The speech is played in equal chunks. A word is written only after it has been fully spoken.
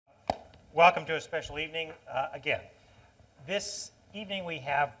Welcome to a special evening again. This evening we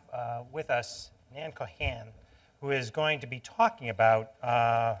have with us Nan Keohane, who is going to be talking about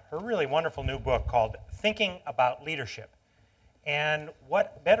her really wonderful new book called Thinking About Leadership. And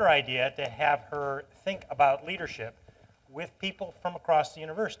what better idea to have her think about leadership with people from across the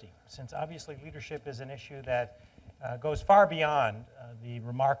university, since obviously leadership is an issue that goes far beyond the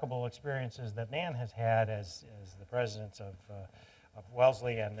remarkable experiences that Nan has had as the presidents of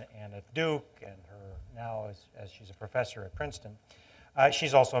Wellesley and at Duke, and her now as she's a professor at Princeton.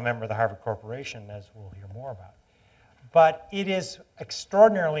 She's also a member of the Harvard Corporation, as we'll hear more about. But it is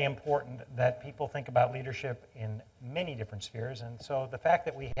extraordinarily important that people think about leadership in many different spheres. And so the fact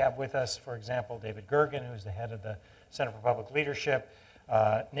that we have with us, for example, David Gergen, who's the head of the Center for Public Leadership,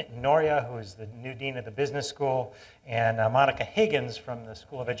 Nitin Nohria, who is the new dean of the business school, and Monica Higgins from the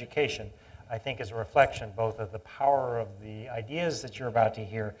School of Education, I think is a reflection both of the power of the ideas that you're about to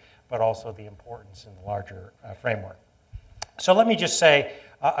hear, but also the importance in the larger framework. So let me just say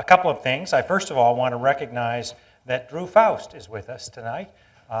a couple of things. I first of all want to recognize that Drew Faust is with us tonight,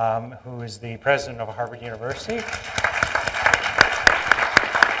 who is the president of Harvard University.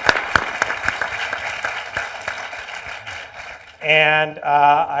 And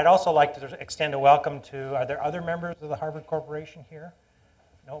I'd also like to extend a welcome to, are there other members of the Harvard Corporation here?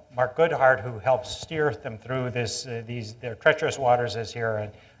 No, Mark Goodhart, who helps steer them through their treacherous waters, is here,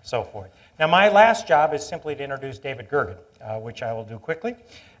 and so forth. Now, my last job is simply to introduce David Gergen, which I will do quickly.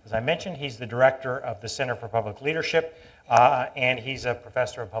 As I mentioned, he's the director of the Center for Public Leadership, and he's a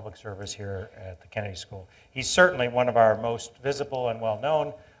professor of public service here at the Kennedy School. He's certainly one of our most visible and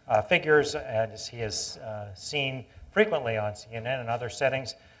well-known figures, as he is seen frequently on CNN and other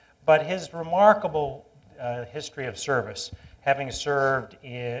settings. But his remarkable history of service, having served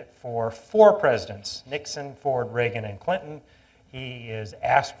for 4 presidents, Nixon, Ford, Reagan, and Clinton. He is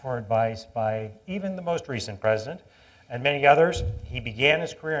asked for advice by even the most recent president and many others. He began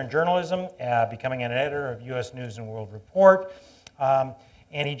his career in journalism, becoming an editor of U.S. News and World Report, and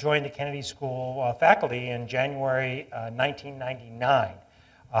he joined the Kennedy School faculty in January 1999.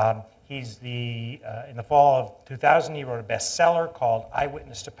 In the fall of 2000, he wrote a bestseller called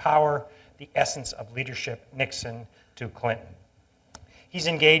Eyewitness to Power, The Essence of Leadership, Nixon to Clinton. He's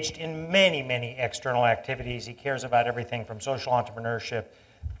engaged in many, many external activities. He cares about everything from social entrepreneurship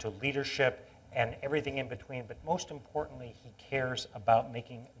to leadership and everything in between, but most importantly, he cares about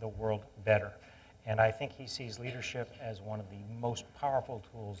making the world better. And I think he sees leadership as one of the most powerful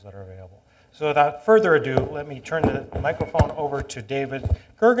tools that are available. So without further ado, let me turn the microphone over to David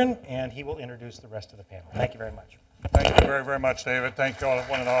Gergen, and he will introduce the rest of the panel. Thank you very much. Thank you very, very much, David. Thank you all,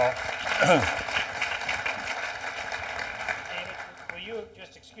 one and all.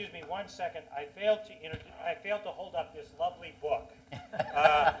 Just excuse me 1 second. I failed to hold up this lovely book,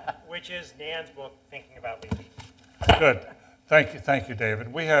 which is Nan's book, Thinking About Leadership. Good. Thank you,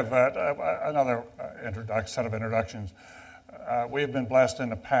 David. We have another set of introductions. We have been blessed in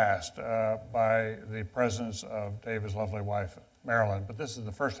the past by the presence of David's lovely wife, Marilyn, but this is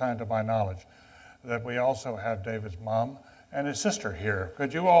the first time to my knowledge that we also have David's mom and his sister here.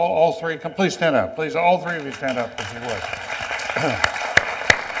 Could you all three, please stand up. Please, all three of you stand up if you would.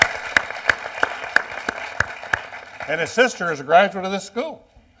 And his sister is a graduate of this school.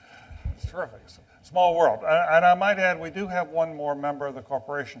 It's terrific. Small world. And I might add, we do have one more member of the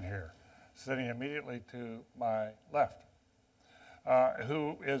corporation here, sitting immediately to my left,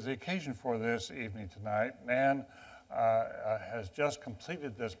 who is the occasion for this evening tonight. Nan has just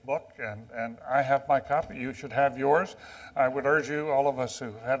completed this book, and I have my copy. You should have yours. I would urge you, all of us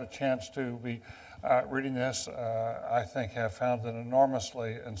who had a chance to be reading this, I think have found it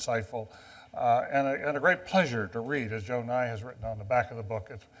enormously insightful and a great pleasure to read, as Joe Nye has written on the back of the book.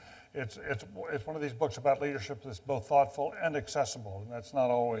 It's one of these books about leadership that's both thoughtful and accessible, and that's not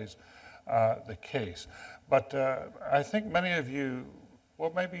always the case. But I think many of you,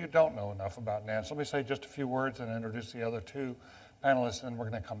 well, maybe you don't know enough about Nan. So let me say just a few words and introduce the other 2 panelists, and then we're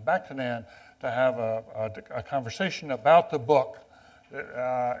going to come back to Nan to have a conversation about the book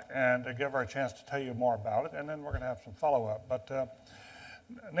and to give her a chance to tell you more about it, and then we're going to have some follow-up. But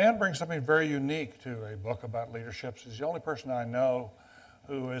Nan brings something very unique to a book about leadership. She's the only person I know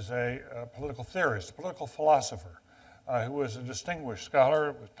who is a political theorist, political philosopher, who is a distinguished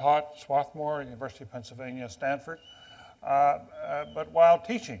scholar, taught Swarthmore, University of Pennsylvania, Stanford, but while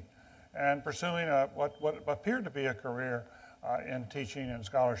teaching and pursuing what appeared to be a career in teaching and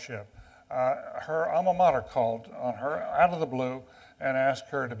scholarship, her alma mater called on her out of the blue and asked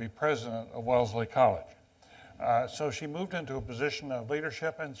her to be president of Wellesley College. So she moved into a position of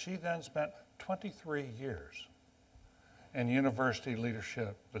leadership, and she then spent 23 years in university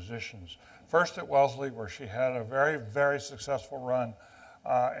leadership positions. First at Wellesley, where she had a very, very successful run,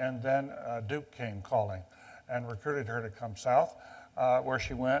 and then Duke came calling and recruited her to come south, where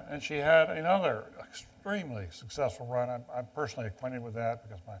she went, and she had another extremely successful run. I'm personally acquainted with that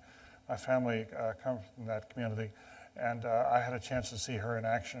because my family comes from that community, and I had a chance to see her in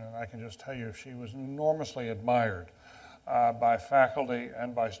action, and I can just tell you she was enormously admired by faculty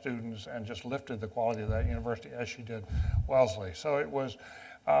and by students, and just lifted the quality of that university as she did Wellesley. So it was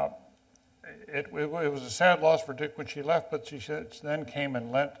a sad loss for Duke when she left, but she then came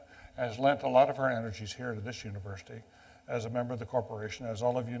and lent a lot of her energies here to this university as a member of the corporation. As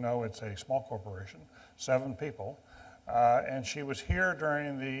all of you know, it's a small corporation, 7 people. And she was here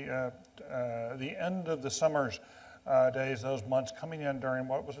during the end of the summer's days, those months, coming in during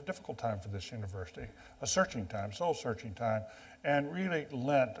what was a difficult time for this university, a searching time, soul-searching time, and really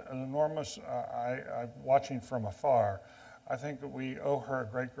lent an enormous, watching from afar, I think that we owe her a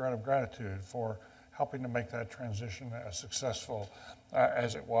great debt of gratitude for helping to make that transition as successful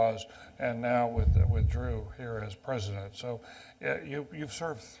as it was, and now with Drew here as president. So you've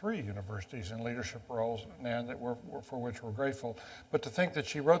served 3 universities in leadership roles, Nan, for which we're grateful. But to think that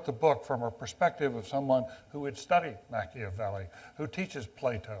she wrote the book from a perspective of someone who had studied Machiavelli, who teaches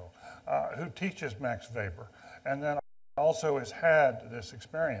Plato, who teaches Max Weber, and then also has had this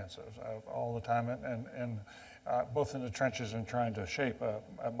experience of all the time and both in the trenches and trying to shape a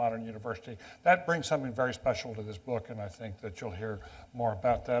modern university. That brings something very special to this book, and I think that you'll hear more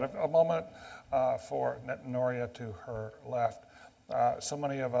about that. A moment for Nitin Nohria to her left. So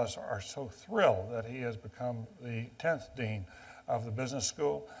many of us are so thrilled that he has become the 10th dean of the business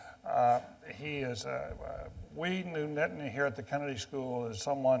school. We knew Nitin here at the Kennedy School as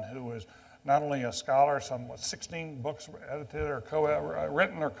someone who was not only a scholar, 16 books edited or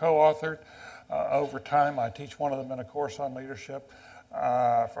written or co-authored over time. I teach one of them in a course on leadership.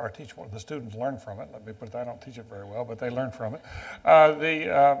 The students learn from it. Let me put it, I don't teach it very well, but they learn from it. But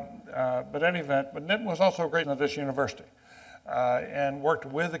in any event, but Nitin was also great at this university and worked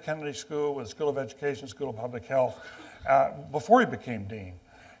with the Kennedy School, with the School of Education, School of Public Health, before he became dean,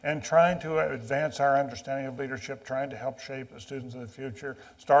 and trying to advance our understanding of leadership, trying to help shape the students of the future,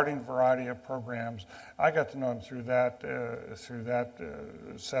 starting a variety of programs. I got to know him through that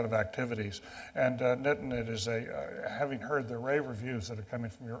set of activities. And Nitin, it is having heard the rave reviews that are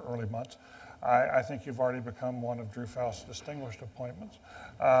coming from your early months, I think you've already become one of Drew Faust's distinguished appointments.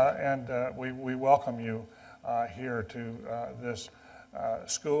 And we welcome you here to this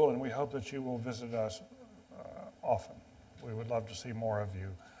school, and we hope that you will visit us often. We would love to see more of you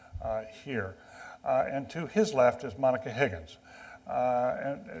here. And to his left is Monica Higgins.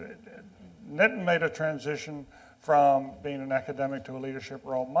 Nitin made a transition from being an academic to a leadership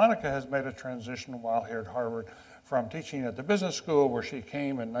role. Monica has made a transition while here at Harvard from teaching at the business school, where she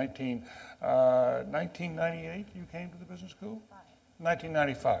came in 1998. You came to the business school?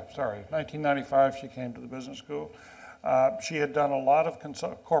 1995, sorry. 1995 she came to the business school. She had done a lot of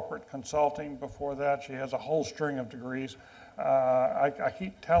corporate consulting before that. She has a whole string of degrees. I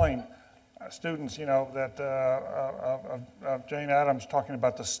keep telling students, that of Jane Addams talking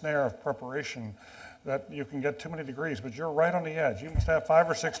about the snare of preparation, that you can get too many degrees, but you're right on the edge. You must have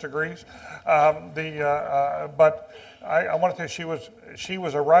 5 or 6 degrees. But I want to tell you, she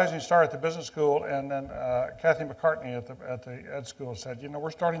was a rising star at the business school, and then Kathy McCartney at the ed school said,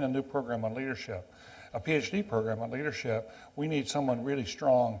 we're starting a new program on leadership, a PhD program on leadership. We need someone really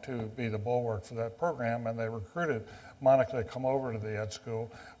strong to be the bulwark for that program, and they recruited Monica to come over to the ed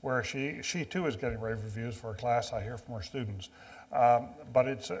school, where she too is getting rave reviews for a class I hear from her students.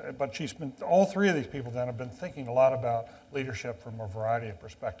 But she's been, all 3 of these people then have been thinking a lot about leadership from a variety of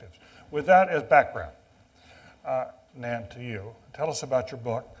perspectives. With that as background, Nan, to you, tell us about your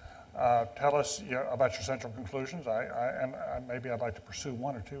book. Tell us about your central conclusions. Maybe I'd like to pursue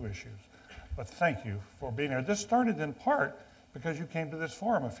 1 or 2 issues. But thank you for being here. This started in part because you came to this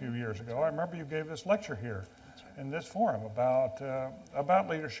forum a few years ago. I remember you gave this lecture here in this forum about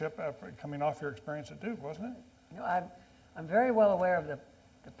leadership coming off your experience at Duke, wasn't it? I'm very well aware of the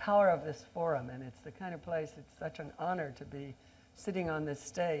power of this forum, and it's the kind of place, it's such an honor to be sitting on this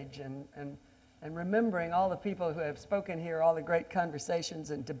stage and remembering all the people who have spoken here, all the great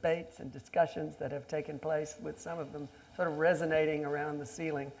conversations and debates and discussions that have taken place, with some of them sort of resonating around the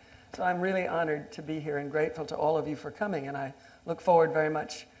ceiling. So I'm really honored to be here and grateful to all of you for coming, and I look forward very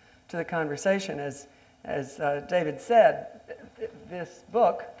much to the conversation. As David said, this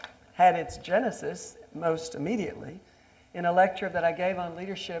book had its genesis most immediately in a lecture that I gave on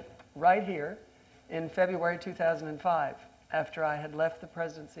leadership right here in February 2005, after I had left the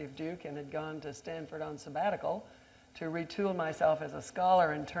presidency of Duke and had gone to Stanford on sabbatical, to retool myself as a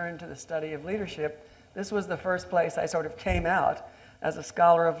scholar and turn to the study of leadership, this was the first place I sort of came out as a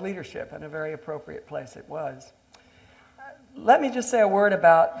scholar of leadership, and a very appropriate place it was. Let me just say a word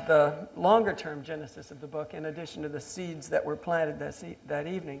about the longer-term genesis of the book, in addition to the seeds that were planted that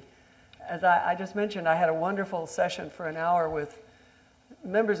evening. As I just mentioned, I had a wonderful session for an hour with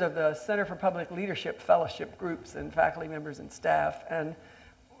members of the Center for Public Leadership fellowship groups and faculty members and staff. And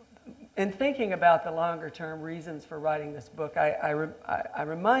in thinking about the longer-term reasons for writing this book, I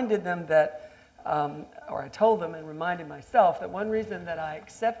reminded them that, or I told them and reminded myself that one reason that I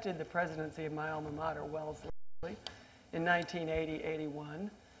accepted the presidency of my alma mater, Wellesley, in 1980-81,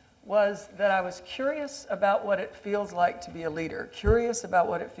 was that I was curious about what it feels like to be a leader, curious about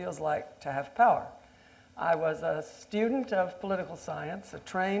what it feels like to have power. I was a student of political science, a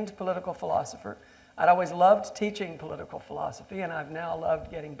trained political philosopher. I'd always loved teaching political philosophy, and I've now loved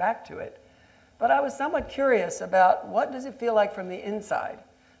getting back to it. But I was somewhat curious about what does it feel like from the inside,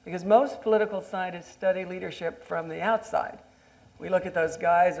 because most political scientists study leadership from the outside. We look at those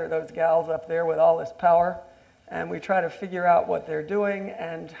guys or those gals up there with all this power, and we try to figure out what they're doing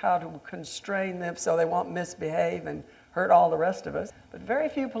and how to constrain them so they won't misbehave and hurt all the rest of us. But very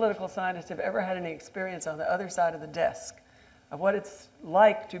few political scientists have ever had any experience on the other side of the desk of what it's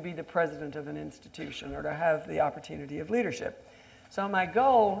like to be the president of an institution or to have the opportunity of leadership. So my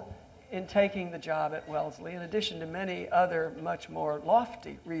goal in taking the job at Wellesley, in addition to many other much more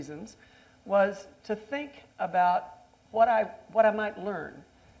lofty reasons, was to think about what I might learn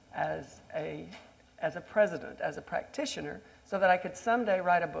as a president, as a practitioner, so that I could someday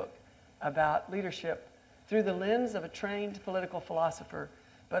write a book about leadership through the lens of a trained political philosopher,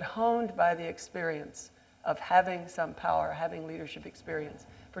 but honed by the experience of having some power, having leadership experience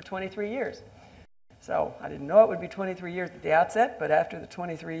for 23 years. So I didn't know it would be 23 years at the outset, but after the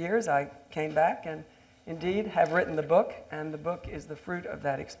 23 years, I came back and indeed have written the book, and the book is the fruit of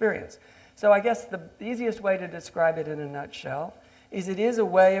that experience. So I guess the easiest way to describe it in a nutshell is it is a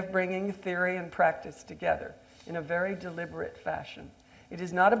way of bringing theory and practice together in a very deliberate fashion. It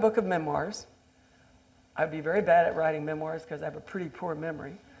is not a book of memoirs. I'd be very bad at writing memoirs because I have a pretty poor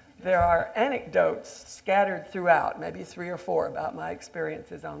memory. There are anecdotes scattered throughout, maybe 3 or 4, about my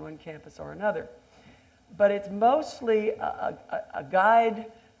experiences on one campus or another. But it's mostly a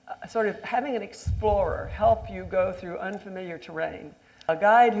guide, sort of having an explorer help you go through unfamiliar terrain, a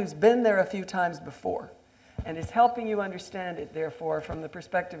guide who's been there a few times before, and is helping you understand it, therefore, from the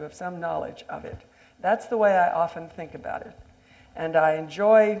perspective of some knowledge of it. That's the way I often think about it. And I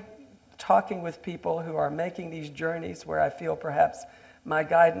enjoy talking with people who are making these journeys where I feel perhaps my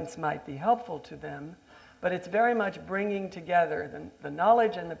guidance might be helpful to them, but it's very much bringing together the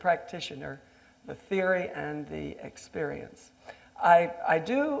knowledge and the practitioner, the theory and the experience. I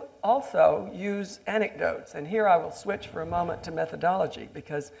do also use anecdotes, and here I will switch for a moment to methodology,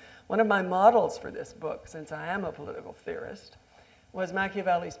 because one of my models for this book, since I am a political theorist, was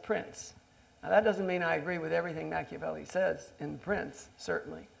Machiavelli's Prince. Now, that doesn't mean I agree with everything Machiavelli says in Prince,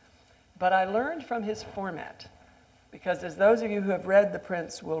 certainly, but I learned from his format, because as those of you who have read The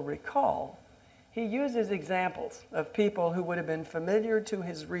Prince will recall, he uses examples of people who would have been familiar to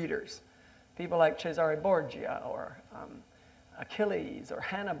his readers, people like Cesare Borgia or Achilles or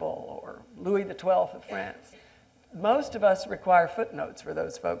Hannibal or Louis XII of France. Most of us require footnotes for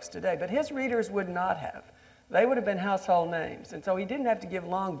those folks today, but his readers would not have. They would have been household names, and so he didn't have to give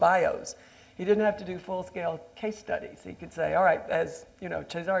long bios. He didn't have to do full-scale case studies. He could say, all right, as you know,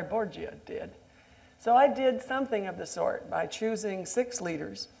 Cesare Borgia did. So I did something of the sort by choosing 6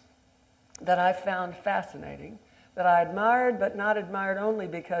 leaders that I found fascinating, that I admired, but not admired only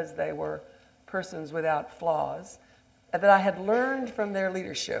because they were persons without flaws, that I had learned from their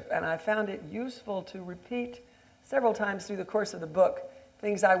leadership, and I found it useful to repeat several times through the course of the book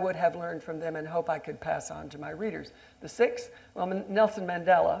things I would have learned from them and hope I could pass on to my readers. The 6, well, Nelson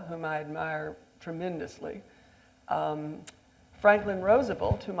Mandela, whom I admire tremendously, Franklin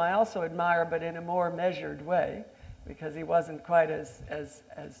Roosevelt, whom I also admire, but in a more measured way, because he wasn't quite as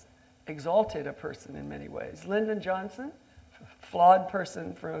exalted a person in many ways. Lyndon Johnson, flawed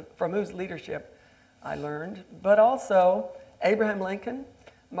person from whose leadership I learned, but also Abraham Lincoln,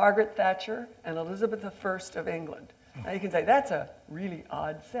 Margaret Thatcher, and Elizabeth I of England. Now you can say, that's a really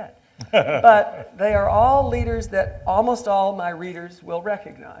odd set. But they are all leaders that almost all my readers will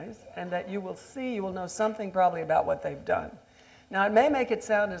recognize, and that you will see, you will know something probably about what they've done. Now it may make it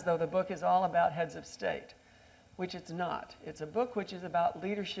sound as though the book is all about heads of state, which it's not. It's a book which is about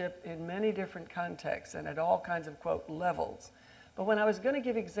leadership in many different contexts and at all kinds of, quote, levels. But when I was going to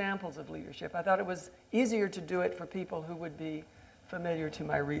give examples of leadership, I thought it was easier to do it for people who would be familiar to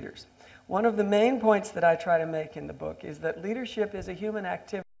my readers. One of the main points that I try to make in the book is that leadership is a human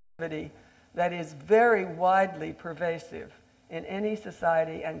activity that is very widely pervasive in any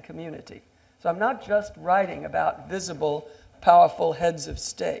society and community. So I'm not just writing about visible, powerful heads of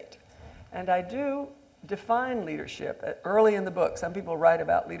state. And I do define leadership early in the book. Some people write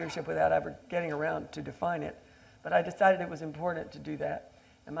about leadership without ever getting around to define it. But I decided it was important to do that.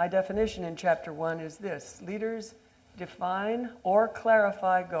 And my definition in chapter 1 is this: leaders define or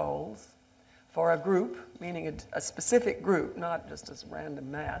clarify goals for a group, meaning a specific group, not just as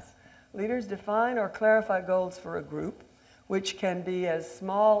random mass. Leaders define or clarify goals for a group, which can be as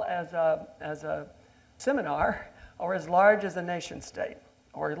small as a seminar or as large as a nation state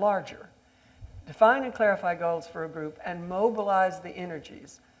or larger. Define and clarify goals for a group and mobilize the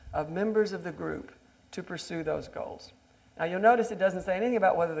energies of members of the group to pursue those goals. Now you'll notice it doesn't say anything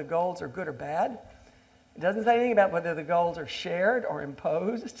about whether the goals are good or bad. It doesn't say anything about whether the goals are shared or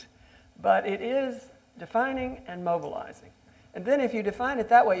imposed, but it is defining and mobilizing. And then if you define it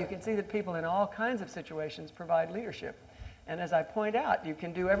that way, you can see that people in all kinds of situations provide leadership. And as I point out, you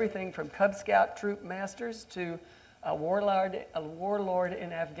can do everything from Cub Scout troop masters to a warlord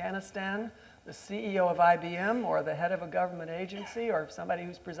in Afghanistan, the CEO of IBM, or the head of a government agency, or somebody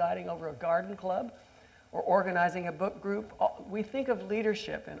who's presiding over a garden club, or organizing a book group. We think of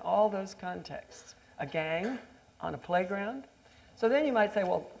leadership in all those contexts. A gang, on a playground. So then you might say,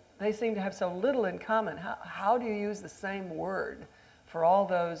 well, they seem to have so little in common. How do you use the same word for all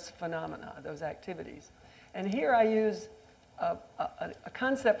those phenomena, those activities? And here I use a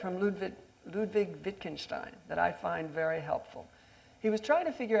concept from Ludwig Wittgenstein that I find very helpful. He was trying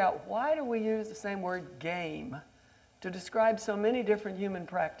to figure out, why do we use the same word game to describe so many different human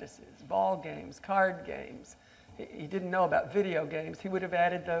practices? Ball games, card games. He didn't know about video games. He would have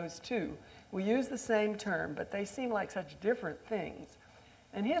added those too. We use the same term, but they seem like such different things.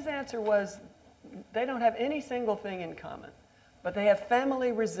 And his answer was, they don't have any single thing in common, but they have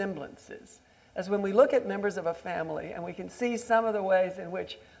family resemblances. As when we look at members of a family and we can see some of the ways in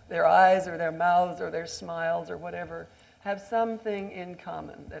which their eyes or their mouths or their smiles or whatever have something in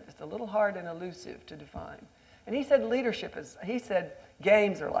common that it's a little hard and elusive to define. And he said he said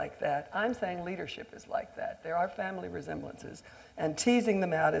games are like that. I'm saying leadership is like that. There are family resemblances, and teasing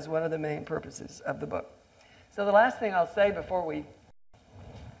them out is one of the main purposes of the book. So the last thing I'll say before we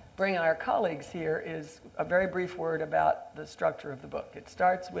bring our colleagues here is a very brief word about the structure of the book. It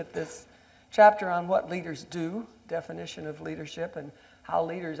starts with this chapter on what leaders do, definition of leadership, and how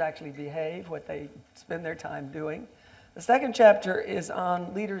leaders actually behave, what they spend their time doing. The second chapter is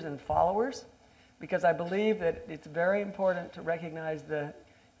on leaders and followers, because I believe that it's very important to recognize the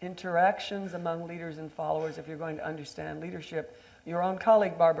interactions among leaders and followers if you're going to understand leadership. Your own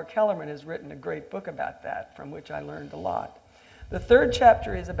colleague, Barbara Kellerman, has written a great book about that, from which I learned a lot. The third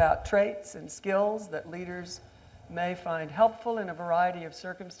chapter is about traits and skills that leaders may find helpful in a variety of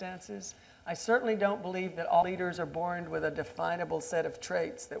circumstances. I certainly don't believe that all leaders are born with a definable set of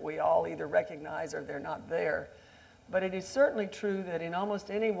traits that we all either recognize or they're not there. But it is certainly true that in almost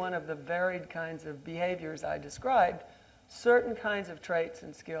any one of the varied kinds of behaviors I described, certain kinds of traits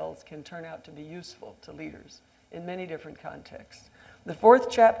and skills can turn out to be useful to leaders in many different contexts. The fourth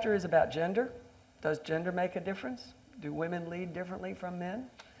chapter is about gender. Does gender make a difference? Do women lead differently from men?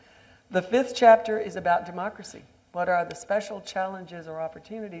 The fifth chapter is about democracy. What are the special challenges or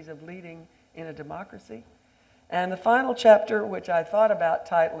opportunities of leading in a democracy? And the final chapter, which I thought about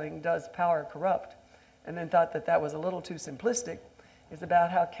titling, Does Power Corrupt? And then thought that that was a little too simplistic, is about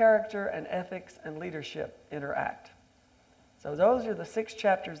how character and ethics and leadership interact. So those are the 6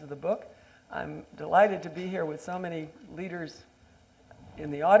 chapters of the book. I'm delighted to be here with so many leaders in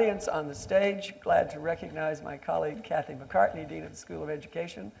the audience, on the stage. Glad to recognize my colleague Kathy McCartney, Dean of the School of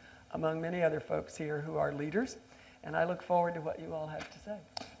Education, among many other folks here who are leaders. And I look forward to what you all have to say.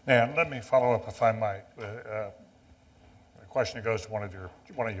 Nan, let me follow up, if I might. A question that goes to one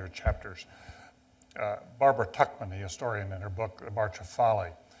of your chapters. Barbara Tuchman, the historian, in her book, The March of Folly,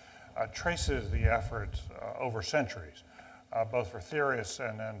 traces the efforts over centuries, both for theorists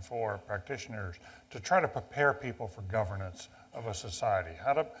and then for practitioners, to try to prepare people for governance of a society.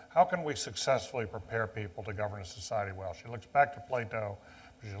 How can we successfully prepare people to govern a society well? She looks back to Plato,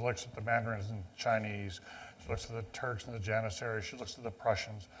 she looks at the Mandarins and Chinese, she looks at the Turks and the Janissaries, she looks at the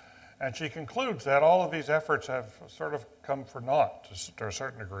Prussians, and she concludes that all of these efforts have sort of come for naught to a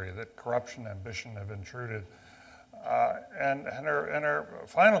certain degree, that corruption, ambition have intruded. And her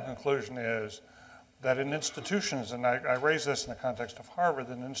final conclusion is that in institutions, and I raise this in the context of Harvard,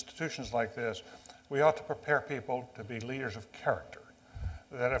 that in institutions like this, we ought to prepare people to be leaders of character.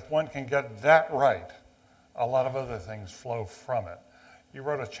 That if one can get that right, a lot of other things flow from it. you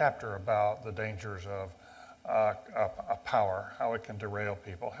wrote a chapter about the dangers of power, how it can derail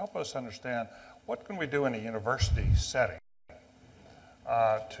people. Help us understand, what can we do in a university setting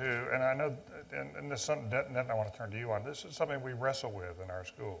and I know, and this is something, Nitin, I want to turn to you on. This is something we wrestle with in our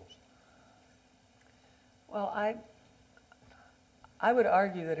schools. Well, I would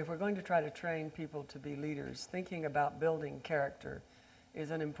argue that if we're going to try to train people to be leaders, thinking about building character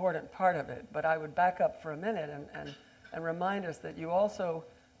is an important part of it. But I would back up for a minute and remind us that you also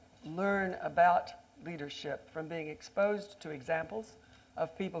learn about leadership from being exposed to examples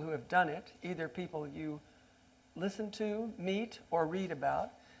of people who have done it, either people you listen to, meet, or read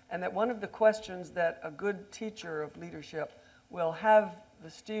about, and that one of the questions that a good teacher of leadership will have the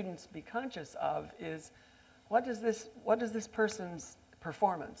students be conscious of is, what does this person's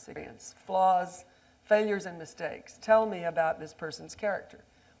performance, experience, flaws, failures, and mistakes tell me about this person's character?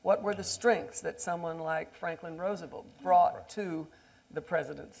 What were the strengths that someone like Franklin Roosevelt brought to the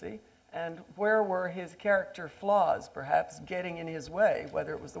presidency? And where were his character flaws, perhaps getting in his way,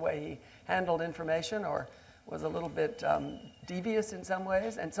 whether it was the way he handled information or was a little bit devious in some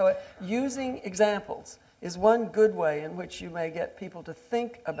ways? And so using examples is one good way in which you may get people to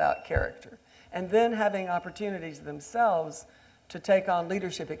think about character, and then having opportunities themselves to take on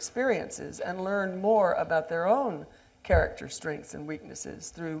leadership experiences and learn more about their own character strengths and weaknesses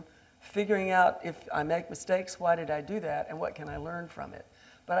through figuring out, if I make mistakes, why did I do that, and what can I learn from it?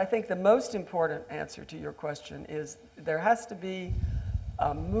 But I think the most important answer to your question is there has to be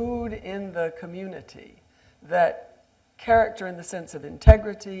a mood in the community that character in the sense of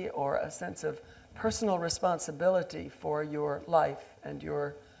integrity or a sense of personal responsibility for your life and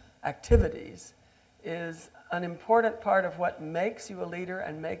your activities is an important part of what makes you a leader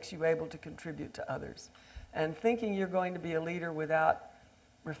and makes you able to contribute to others. And thinking you're going to be a leader without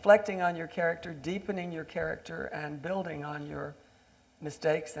reflecting on your character, deepening your character, and building on your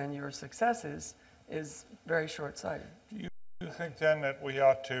mistakes and your successes is very short-sighted. Do you think then that we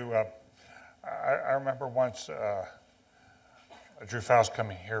ought to, I remember once Drew Faust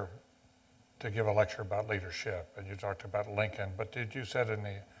coming here to give a lecture about leadership, and you talked about Lincoln, but you said in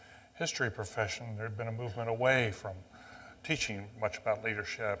the history profession there had been a movement away from teaching much about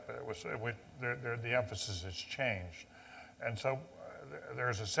leadership. The emphasis has changed. And so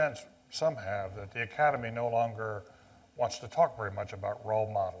there's a sense, some have, that the academy no longer wants to talk very much about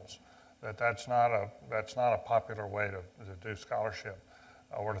role models, that's not a popular way to do scholarship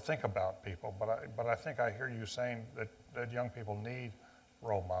or to think about people. But I think I hear you saying that young people need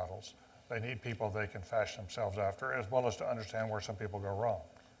role models. They need people they can fashion themselves after, as well as to understand where some people go wrong.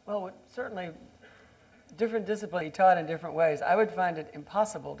 Well, certainly different disciplines taught in different ways. I would find it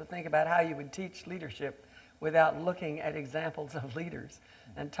impossible to think about how you would teach leadership without looking at examples of leaders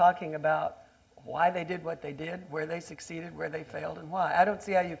and talking about why they did what they did, where they succeeded, where they failed, and why. I don't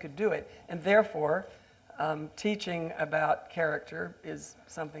see how you could do it. And therefore, teaching about character is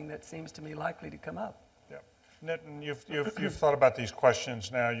something that seems to me likely to come up. Yeah. Nitin, you've thought about these questions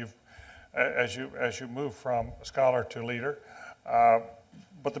now. As you move from scholar to leader,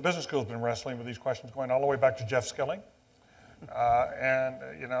 but the business school's been wrestling with these questions going all the way back to Jeff Skilling, and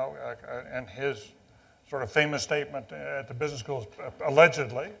his sort of famous statement at the business school,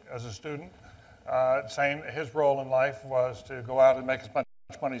 allegedly as a student, saying his role in life was to go out and make as much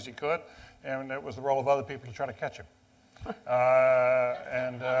money as he could, and it was the role of other people to try to catch him.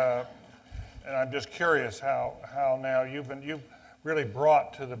 And I'm just curious how now you've really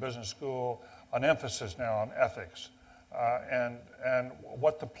brought to the business school an emphasis now on ethics, and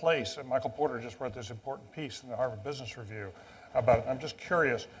what the place, and Michael Porter just wrote this important piece in the Harvard Business Review about it. I'm just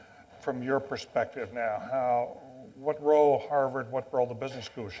curious from your perspective now, what role Harvard, what role the business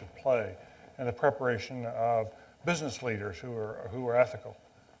school should play in the preparation of business leaders who are ethical.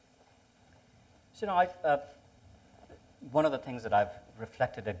 So, one of the things that I've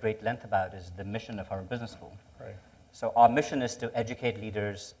reflected at great length about is the mission of Harvard Business School. Right. So our mission is to educate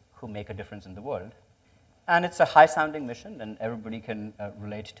leaders who make a difference in the world. And it's a high-sounding mission, and everybody can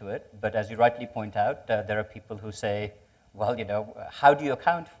relate to it. But as you rightly point out, there are people who say, well, how do you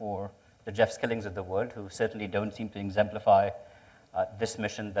account for the Jeff Skillings of the world, who certainly don't seem to exemplify this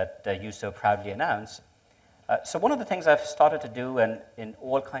mission that you so proudly announce? So one of the things I've started to do, and in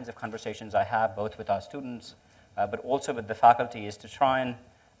all kinds of conversations I have, both with our students, but also with the faculty, is to try and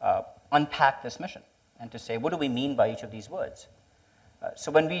unpack this mission and to say, what do we mean by each of these words?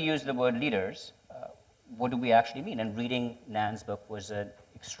 So when we use the word leaders, what do we actually mean? And reading Nan's book was an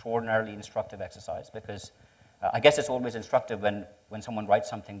extraordinarily instructive exercise, because I guess it's always instructive when someone writes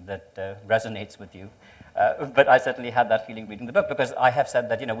something that resonates with you. But I certainly had that feeling reading the book, because I have said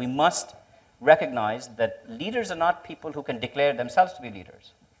that we must recognized that leaders are not people who can declare themselves to be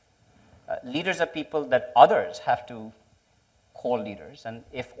leaders. Leaders are people that others have to call leaders. And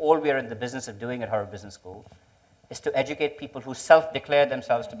if all we are in the business of doing at Harvard Business School is to educate people who self-declare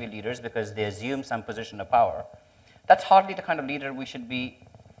themselves to be leaders because they assume some position of power, that's hardly the kind of leader we should be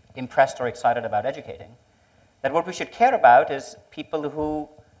impressed or excited about educating. That what we should care about is people who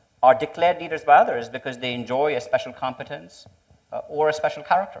are declared leaders by others because they enjoy a special competence or a special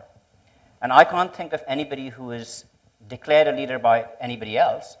character. And I can't think of anybody who is declared a leader by anybody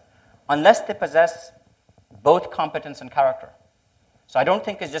else unless they possess both competence and character. So I don't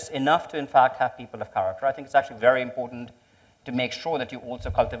think it's just enough to, in fact, have people of character. I think it's actually very important to make sure that you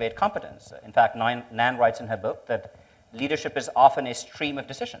also cultivate competence. In fact, Nan writes in her book that leadership is often a stream of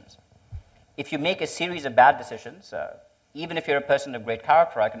decisions. If you make a series of bad decisions, even if you're a person of great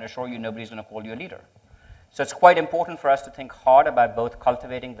character, I can assure you nobody's going to call you a leader. So it's quite important for us to think hard about both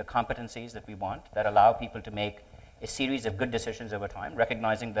cultivating the competencies that we want that allow people to make a series of good decisions over time,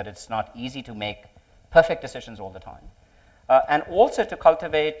 recognizing that it's not easy to make perfect decisions all the time. And also to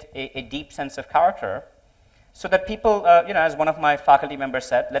cultivate a deep sense of character so that people, as one of my faculty members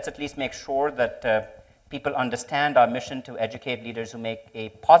said, let's at least make sure that people understand our mission to educate leaders who make a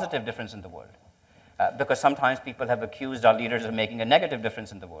positive difference in the world. Because sometimes people have accused our leaders of making a negative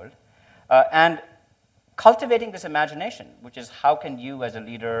difference in the world. And cultivating this imagination, which is how can you as a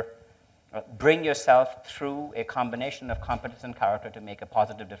leader bring yourself through a combination of competence and character to make a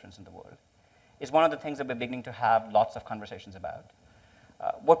positive difference in the world, is one of the things that we're beginning to have lots of conversations about.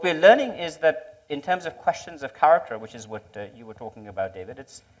 What we're learning is that in terms of questions of character, which is what you were talking about, David,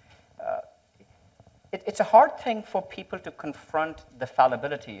 it's a hard thing for people to confront the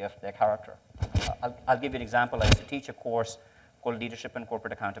fallibility of their character. I'll give you an example. I used to teach a course called Leadership and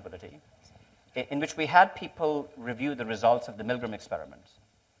Corporate Accountability, in which we had people review the results of the Milgram experiments.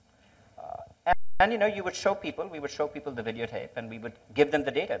 And we would show people the videotape, and we would give them the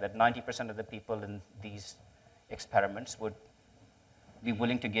data that 90% of the people in these experiments would be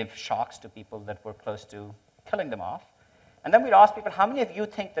willing to give shocks to people that were close to killing them off. And then we'd ask people, how many of you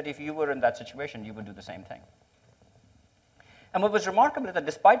think that if you were in that situation, you would do the same thing? And what was remarkable is that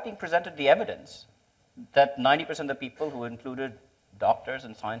despite being presented the evidence that 90% of the people, who included doctors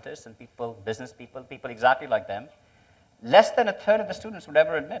and scientists and business people exactly like them, less than a third of the students would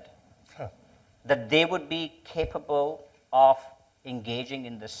ever admit that they would be capable of engaging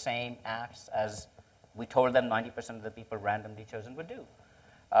in the same acts as we told them 90% of the people randomly chosen would do.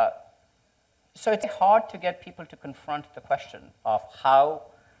 So it's hard to get people to confront the question of how,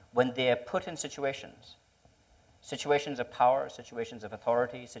 when they are put in situations of power, situations of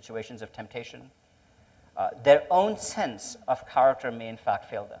authority, situations of temptation, their own sense of character may in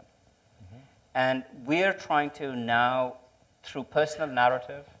fact fail them. Mm-hmm. And we're trying to now, through personal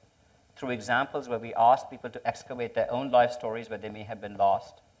narrative, through examples where we ask people to excavate their own life stories where they may have been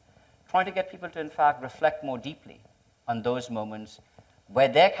lost, trying to get people to in fact reflect more deeply on those moments where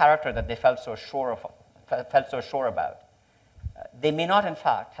their character that they felt so sure about, they may not in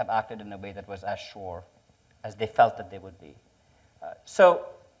fact have acted in a way that was as sure as they felt that they would be. So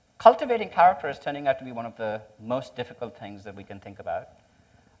cultivating character is turning out to be one of the most difficult things that we can think about.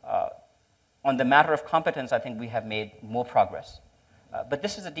 On the matter of competence, I think we have made more progress. But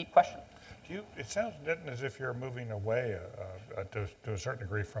this is a deep question. It sounds, Nitin, as if you're moving away to a certain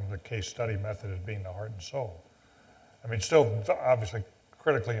degree from the case study method as being the heart and soul. I mean, still obviously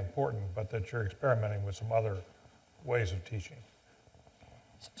critically important, but that you're experimenting with some other ways of teaching.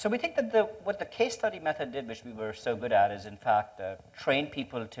 So we think that what the case study method did, which we were so good at, is in fact train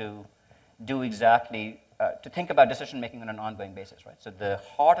people to do exactly, to think about decision making on an ongoing basis, right? So the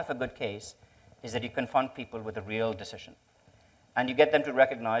heart of a good case is that you confront people with a real decision. And you get them to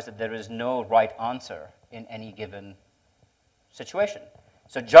recognize that there is no right answer in any given situation.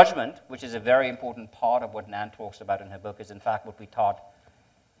 So judgment, which is a very important part of what Nan talks about in her book, is in fact what we thought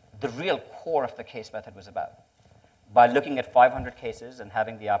the real core of the case method was about. By looking at 500 cases and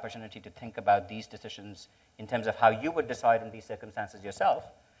having the opportunity to think about these decisions in terms of how you would decide in these circumstances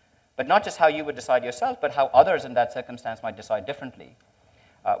yourself, but not just how you would decide yourself, but how others in that circumstance might decide differently.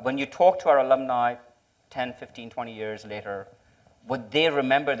 When you talk to our alumni 10, 15, 20 years later, what they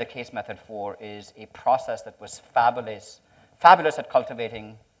remember the case method for is a process that was fabulous at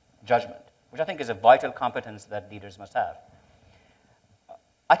cultivating judgment, which I think is a vital competence that leaders must have.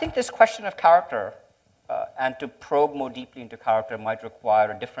 I think this question of character and to probe more deeply into character might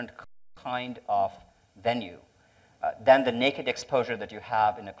require a different kind of venue than the naked exposure that you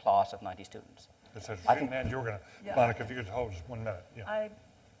have in a class of 90 students. I think, Nan, you were going to, Monica, if you could hold just 1 minute. Yeah.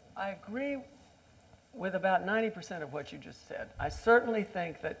 I agree with about 90% of what you just said. I certainly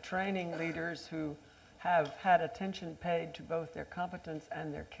think that training leaders who have had attention paid to both their competence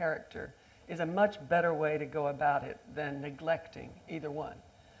and their character is a much better way to go about it than neglecting either one.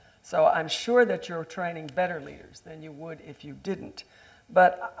 So I'm sure that you're training better leaders than you would if you didn't.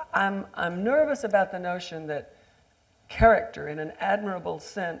 But I'm nervous about the notion that character, in an admirable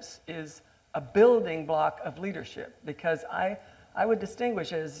sense, is a building block of leadership, because I would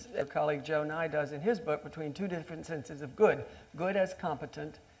distinguish, as our colleague Joe Nye does in his book, between two different senses of good. Good as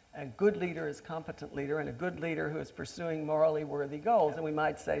competent, a good leader is competent leader, and a good leader who is pursuing morally worthy goals, and we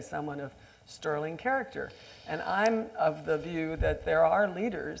might say someone of sterling character. And I'm of the view that there are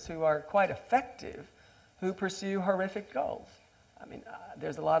leaders who are quite effective who pursue horrific goals. I mean,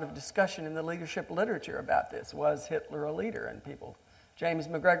 there's a lot of discussion in the leadership literature about this. Was Hitler a leader? And people, James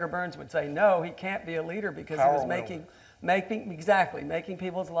McGregor Burns would say, no, he can't be a leader because he was making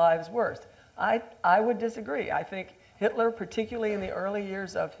people's lives worse. I would disagree. I think Hitler, particularly in the early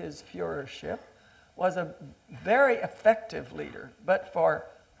years of his Führership, was a very effective leader, but for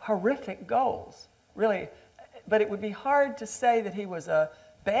horrific goals, really. But it would be hard to say that he was a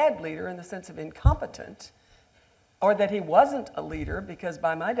bad leader in the sense of incompetent, or that he wasn't a leader, because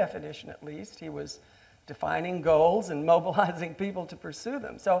by my definition at least, he was defining goals and mobilizing people to pursue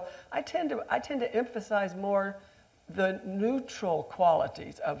them. So I tend to emphasize more the neutral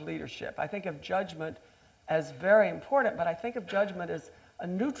qualities of leadership. I think of judgment as very important, but I think of judgment as a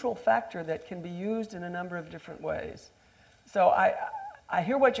neutral factor that can be used in a number of different ways. So I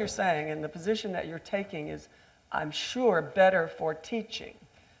hear what you're saying, and the position that you're taking is, I'm sure, better for teaching.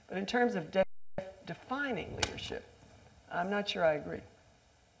 But in terms of defining leadership, I'm not sure I agree.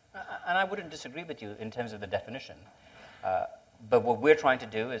 And I wouldn't disagree with you in terms of the definition. But what we're trying to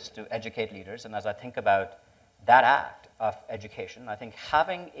do is to educate leaders, and as I think about that act of education, I think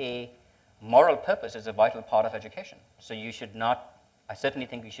having a moral purpose is a vital part of education. So you should not, I certainly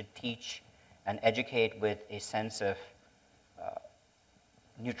think we should teach and educate with a sense of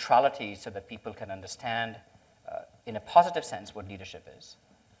neutrality so that people can understand in a positive sense what leadership is.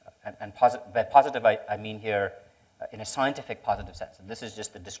 And by positive, I mean here in a scientific positive sense. And this is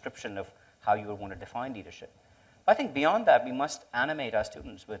just the description of how you would want to define leadership. I think beyond that, we must animate our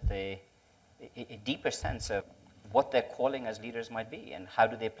students with a deeper sense of what their calling as leaders might be, and how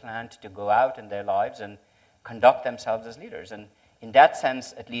do they plan to go out in their lives and conduct themselves as leaders. And in that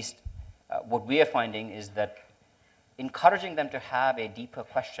sense, at least, what we are finding is that encouraging them to have a deeper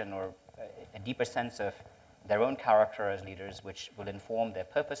question or a deeper sense of their own character as leaders, which will inform their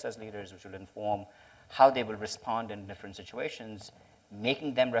purpose as leaders, which will inform how they will respond in different situations,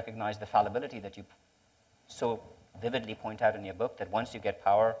 making them recognize the fallibility that you so vividly point out in your book, that once you get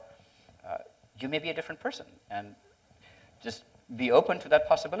power, you may be a different person, and just be open to that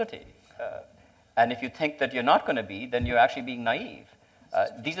possibility. And if you think that you're not going to be, then you're actually being naive.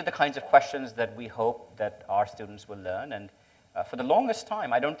 These are the kinds of questions that we hope that our students will learn, and for the longest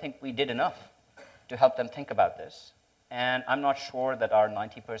time, I don't think we did enough to help them think about this. And I'm not sure that our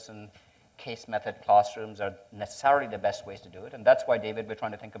 90-person case method classrooms are necessarily the best ways to do it, and that's why, David, we're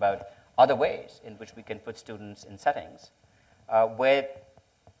trying to think about other ways in which we can put students in settings where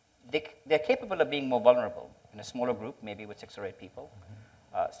they're capable of being more vulnerable in a smaller group, maybe with 6 or 8 people,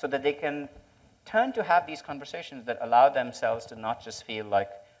 so that they can turn to have these conversations that allow themselves to not just feel like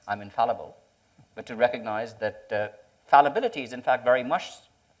I'm infallible, but to recognize that fallibility is in fact very much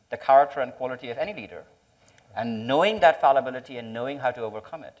the character and quality of any leader. And knowing that fallibility and knowing how to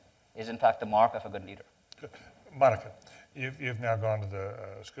overcome it is in fact the mark of a good leader. Monica, you've now gone to the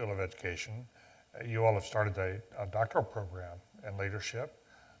School of Education. You all have started a doctoral program in leadership.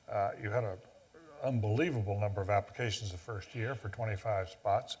 You had an unbelievable number of applications the first year for 25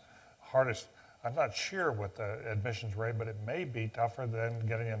 spots. Hardest, I'm not sure what the admissions rate, but it may be tougher than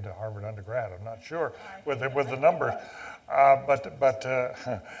getting into Harvard undergrad. I'm not sure with the numbers.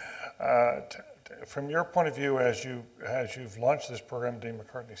 From your point of view, as you've launched this program, Dean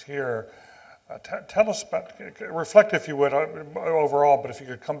McCartney's here, tell us about, reflect if you would overall, but if you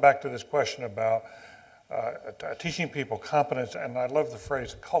could come back to this question about teaching people competence, and I love the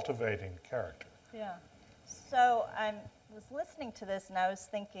phrase cultivating character. Yeah. So I was listening to this and I was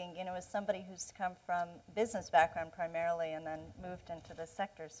thinking, as somebody who's come from business background primarily and then moved into this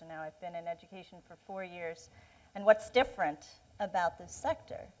sector, so now I've been in education for 4 years, and what's different about this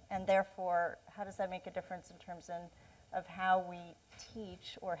sector, and therefore how does that make a difference in terms of how we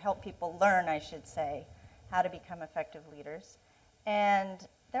teach or help people learn, I should say, how to become effective leaders. And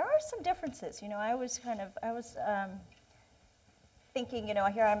there are some differences. I was thinking,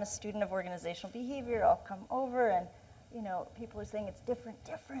 here I'm a student of organizational behavior, I'll come over, and people are saying it's different,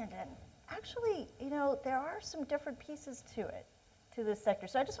 and actually, there are some different pieces to it, to this sector.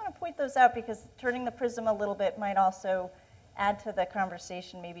 So I just want to point those out because turning the prism a little bit might also add to the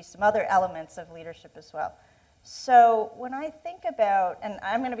conversation maybe some other elements of leadership as well. So when I think about, and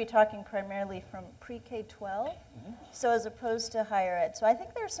I'm going to be talking primarily from pre-K-12, so as opposed to higher ed. So I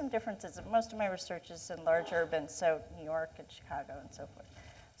think there are some differences. Most of my research is in large urban, so New York and Chicago and so forth.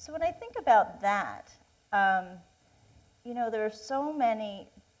 So when I think about that, there are so many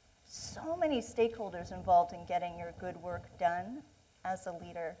stakeholders involved in getting your good work done as a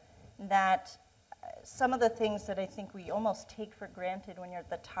leader that some of the things that I think we almost take for granted when you're at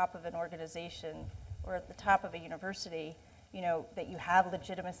the top of an organization or at the top of a university, that you have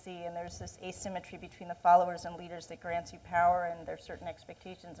legitimacy and there's this asymmetry between the followers and leaders that grants you power and there's certain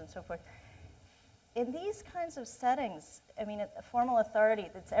expectations and so forth. In these kinds of settings, formal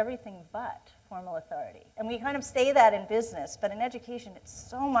authority, it's everything but formal authority. And we kind of say that in business, but in education, it's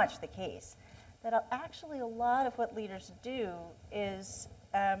so much the case that actually a lot of what leaders do is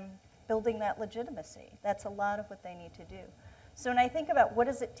building that legitimacy. That's a lot of what they need to do. So when I think about what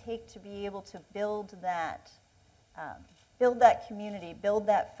does it take to be able to build that community, build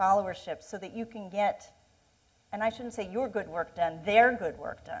that followership so that you can get, and I shouldn't say your good work done, their good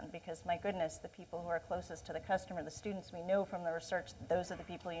work done, because my goodness, the people who are closest to the customer, the students, we know from the research that those are the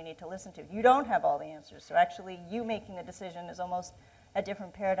people you need to listen to. You don't have all the answers, so actually you making the decision is almost a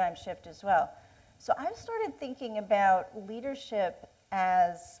different paradigm shift as well. So I've started thinking about leadership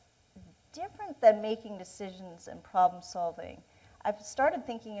as different than making decisions and problem solving. I've started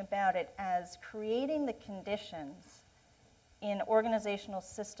thinking about it as creating the conditions in organizational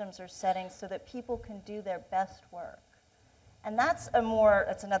systems or settings so that people can do their best work. And that's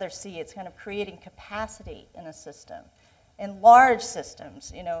another C, it's kind of creating capacity in a system. In large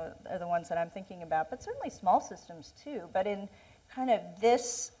systems, are the ones that I'm thinking about, but certainly small systems too, but in kind of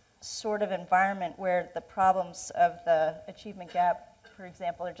this sort of environment where the problems of the achievement gap, for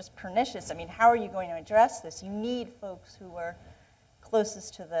example, are just pernicious. How are you going to address this? You need folks who are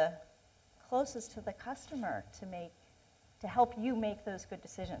closest to the customer to help you make those good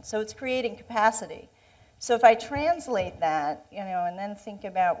decisions. So it's creating capacity. So if I translate that, and then think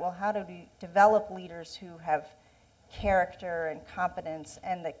about, well, how do we develop leaders who have character and competence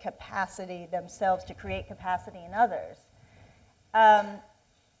and the capacity themselves to create capacity in others?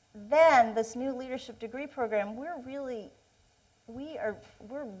 Then this new leadership degree program, we're really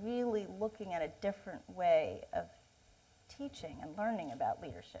looking at a different way of teaching and learning about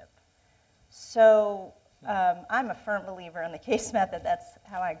leadership. So I'm a firm believer in the case method. That's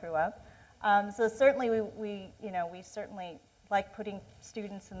how I grew up. So certainly we certainly like putting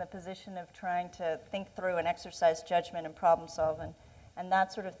students in the position of trying to think through and exercise judgment and problem solve and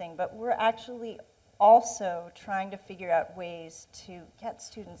that sort of thing. But we're actually also trying to figure out ways to get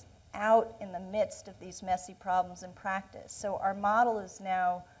students out in the midst of these messy problems in practice. So our model is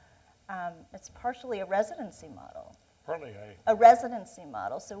now, it's partially a residency model. Partly a residency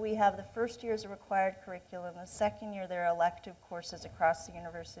model. So we have the first year as a required curriculum, the second year there are elective courses across the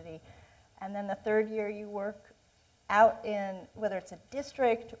university, and then the third year you work out in, whether it's a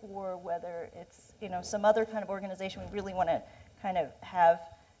district or whether it's some other kind of organization. We really want to kind of have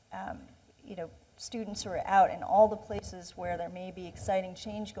students who are out in all the places where there may be exciting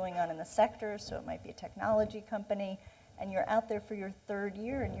change going on in the sector, so it might be a technology company, and you're out there for your third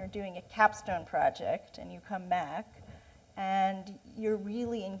year and you're doing a capstone project and you come back and you're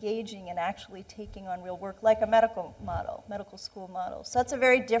really engaging and actually taking on real work like a medical school model. So that's a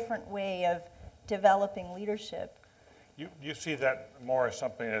very different way of developing leadership. You see that more as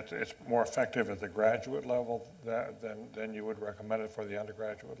something it's more effective at the graduate level than you would recommend it for the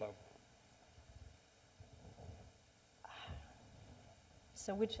undergraduate level?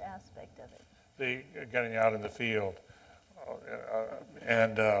 So which aspect of it? The getting out in the field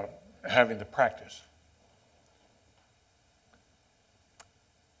and having the practice.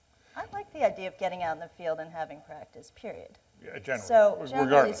 I like the idea of getting out in the field and having practice, period. Yeah, generally. So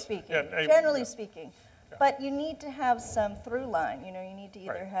generally speaking, Yeah. But you need to have some through line. You need to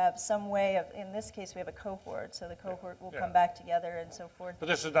either Right. have some way of, in this case we have a cohort, so the cohort will Yeah. come back together and so forth. But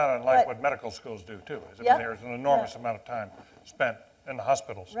this is not unlike But- what medical schools do too. Is it? Yeah. There's an enormous Yeah. amount of time spent in the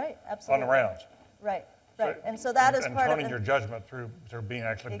hospitals Right, on absolutely. the rounds. Right. And so that is and part of honing the, your judgment through being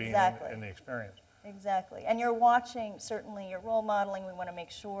Exactly. in the experience. Exactly. And you're watching, certainly, your role modeling. We want to make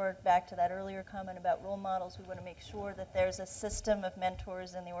sure, back to that earlier comment about role models, we want to make sure that there's a system of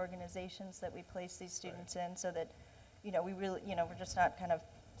mentors in the organizations that we place these students in so that, we really, we're just not kind of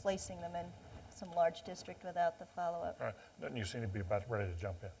placing them in some large district without the follow-up. All right. Then you seem to be about ready to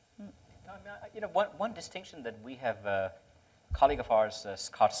jump in. No, I mean, one distinction that we have, a colleague of ours,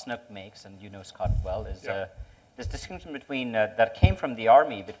 Scott Snook, makes, and you know Scott well, is this distinction between that came from the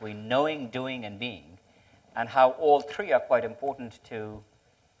Army between knowing, doing, and being, and how all three are quite important to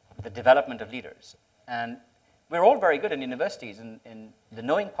the development of leaders. And we're all very good in universities in the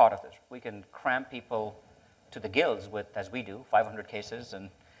knowing part of this. We can cram people to the gills with, as we do, 500 cases, and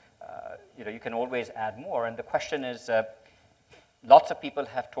you can always add more. And the question is, lots of people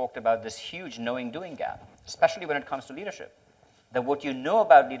have talked about this huge knowing-doing gap, especially when it comes to leadership. That what you know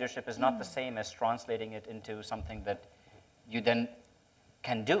about leadership is not the same as translating it into something that you then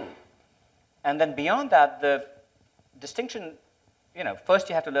can do. And then beyond that, the distinction, first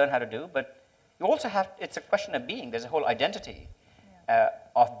you have to learn how to do, but you also it's a question of being. There's a whole identity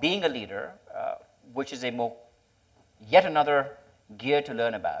of being a leader, which is yet another gear to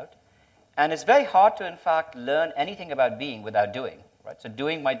learn about. And it's very hard to, in fact, learn anything about being without doing, right? So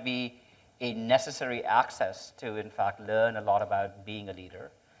doing might be a necessary access to, in fact, learn a lot about being a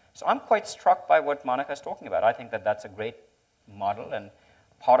leader. So I'm quite struck by what Monica is talking about. I think that that's a great model, and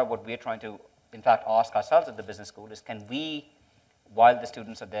part of what we're trying to, in fact, ask ourselves at the business school is, can we, while the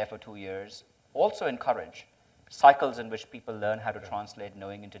students are there for 2 years, also encourage cycles in which people learn how to translate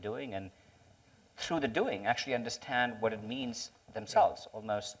knowing into doing, and through the doing, actually understand what it means themselves,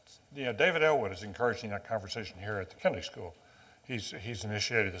 almost. Yeah, David Elwood is encouraging that conversation here at the Kennedy School. He's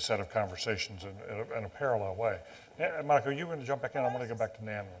initiated a set of conversations in a parallel way. Monica, are you going to jump back in? I'm going to go back to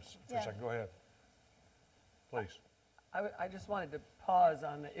Nan for a second. Go ahead, please. I just wanted to pause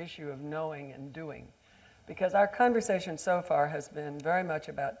on the issue of knowing and doing, because our conversation so far has been very much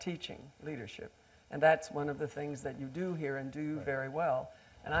about teaching leadership, and that's one of the things that you do here and do very well.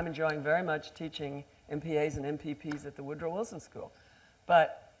 And I'm enjoying very much teaching MPAs and MPPs at the Woodrow Wilson School.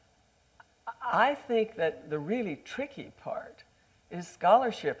 But I think that the really tricky part is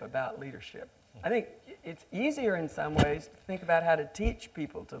scholarship about leadership. I think it's easier in some ways to think about how to teach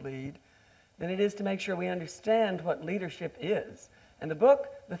people to lead than it is to make sure we understand what leadership is. And the book,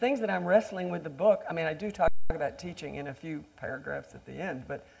 the things that I'm wrestling with the book, I mean, I do talk about teaching in a few paragraphs at the end,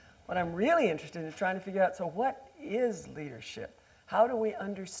 but what I'm really interested in is trying to figure out, so what is leadership? How do we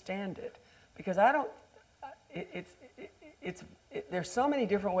understand it? Because there's so many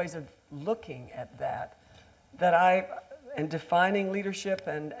different ways of looking at that and defining leadership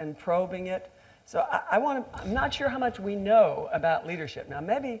and probing it. So I'm not sure how much we know about leadership. Now,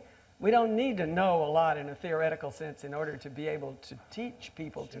 maybe we don't need to know a lot in a theoretical sense in order to be able to teach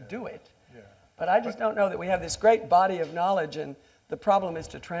people to do it. Yeah. But I just don't know that we have this great body of knowledge, and the problem is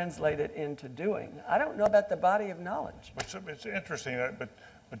to translate it into doing. I don't know about the body of knowledge. It's interesting,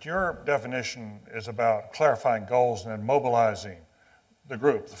 but your definition is about clarifying goals and then mobilizing the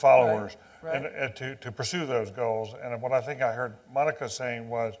group, the followers, right. And to pursue those goals. And what I think I heard Monica saying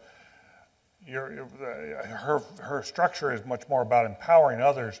was her structure is much more about empowering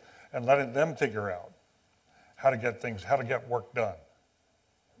others and letting them figure out how to get work done.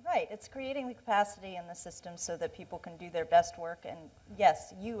 Right, it's creating the capacity in the system so that people can do their best work, and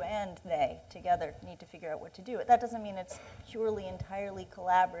yes, you and they together need to figure out what to do. That doesn't mean it's purely, entirely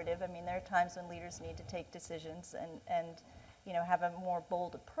collaborative. I mean, there are times when leaders need to take decisions and have a more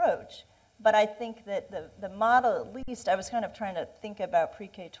bold approach. But I think that the model, at least, I was kind of trying to think about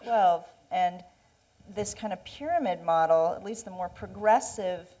pre-K-12, and this kind of pyramid model, at least the more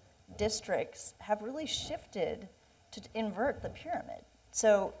progressive districts, have really shifted to invert the pyramid.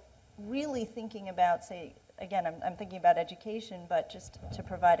 So really thinking about, say, again, I'm thinking about education, but just to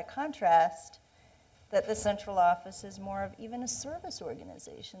provide a contrast, that the central office is more of even a service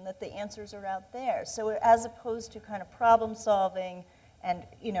organization, that the answers are out there. So as opposed to kind of problem solving and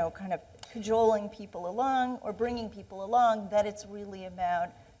kind of cajoling people along or bringing people along, that it's really about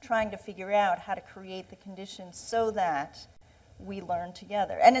trying to figure out how to create the conditions so that we learn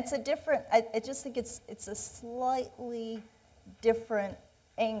together. And it's a different, I just think it's a slightly different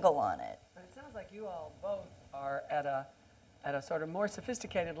angle on it. But it sounds like you all both are at a sort of more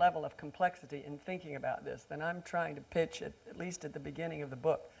sophisticated level of complexity in thinking about this than I'm trying to pitch at least at the beginning of the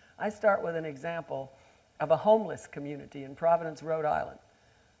book. I start with an example of a homeless community in Providence, Rhode Island.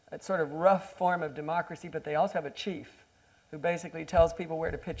 It's sort of rough form of democracy, but they also have a chief who basically tells people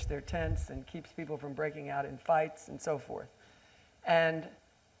where to pitch their tents and keeps people from breaking out in fights and so forth. And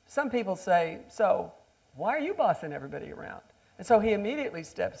some people say, so why are you bossing everybody around? And so he immediately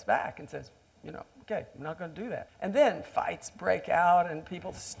steps back and says, okay, I'm not going to do that. And then fights break out and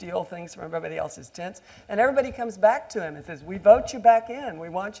people steal things from everybody else's tents. And everybody comes back to him and says, we vote you back in. We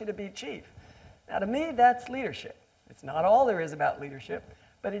want you to be chief. Now, to me, that's leadership. It's not all there is about leadership,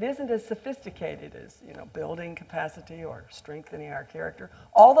 but it isn't as sophisticated as, building capacity or strengthening our character.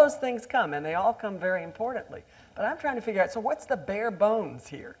 All those things come, and they all come very importantly. But I'm trying to figure out, so what's the bare bones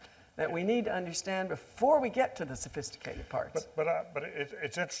here that we need to understand before we get to the sophisticated parts? But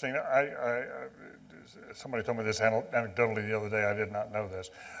it's interesting. Somebody told me this anecdotally the other day. I did not know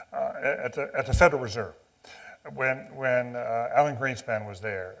this. At the Federal Reserve, when Alan Greenspan was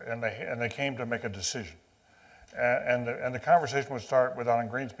there, and they came to make a decision, and the conversation would start with Alan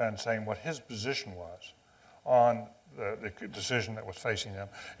Greenspan saying what his position was on the decision that was facing them,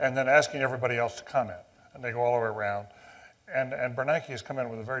 and then asking everybody else to comment, and they go all the way around. And Bernanke has come in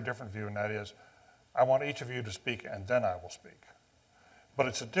with a very different view, and that is, I want each of you to speak, and then I will speak. But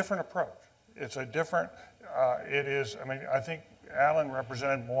it's a different approach. It's a different, I think Alan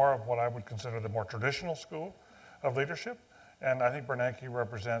represented more of what I would consider the more traditional school of leadership, and I think Bernanke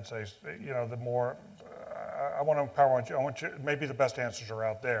represents the more, I want to empower you, maybe the best answers are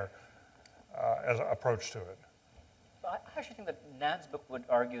out there as an approach to it. I actually think that Nan's book would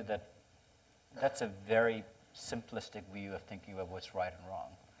argue that that's a very simplistic view of thinking about what's right and wrong.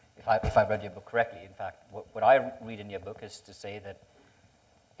 If I read your book correctly, in fact, what I read in your book is to say that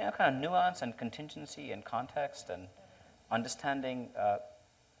kind of nuance and contingency and context and understanding,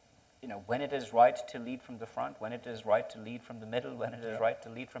 when it is right to lead from the front, when it is right to lead from the middle, when it is right to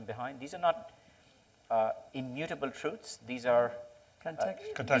lead from behind. These are not immutable truths. These are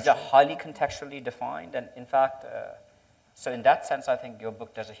highly contextually defined, and in fact, so in that sense, I think your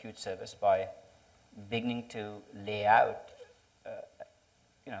book does a huge service by beginning to lay out,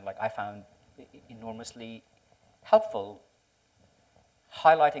 like I found enormously helpful,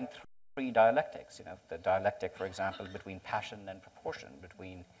 highlighting three dialectics. The dialectic, for example, between passion and proportion,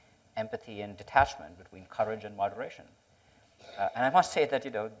 between empathy and detachment, between courage and moderation. And I must say that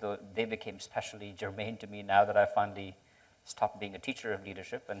they became especially germane to me now that I finally stopped being a teacher of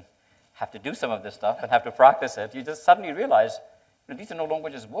leadership and have to do some of this stuff and have to practice it. You just suddenly realize these are no longer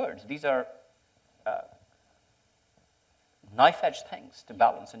just words. These are knife-edge things to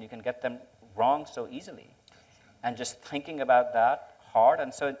balance, and you can get them wrong so easily. And just thinking about that hard.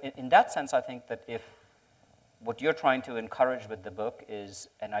 And so in that sense, I think that if what you're trying to encourage with the book is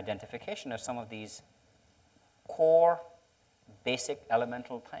an identification of some of these core, basic,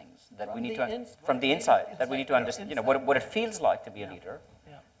 elemental things that we need to, from the inside, that we need to understand, what it feels like to be a leader.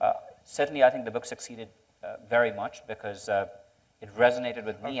 Certainly, I think the book succeeded very much because it resonated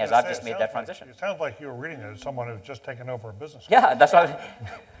with me as I've just made that transition. It sounds like you were reading it as someone who's just taken over a business. Yeah, that's what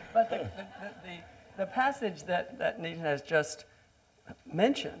But the passage that Nitin has just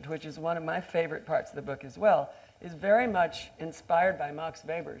mentioned, which is one of my favorite parts of the book as well, is very much inspired by Max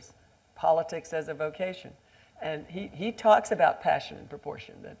Weber's Politics as a Vocation. And he talks about passion and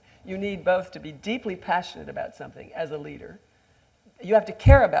proportion, that you need both to be deeply passionate about something as a leader. You have to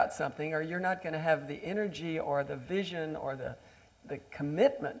care about something, or you're not going to have the energy or the vision or the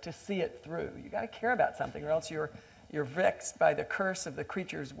commitment to see it through. You got to care about something, or else you're vexed by the curse of the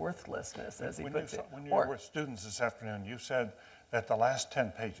creature's worthlessness, as he puts it. When you were with students this afternoon, you said that the last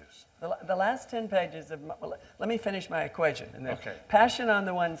 10 pages. The last 10 pages of, let me finish my equation. And then Okay. Passion on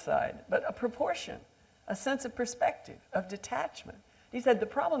the one side, but a proportion, a sense of perspective, of detachment. He said the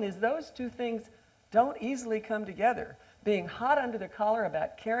problem is those two things don't easily come together. Being hot under the collar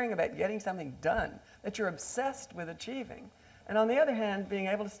about caring about getting something done that you're obsessed with achieving. And on the other hand, being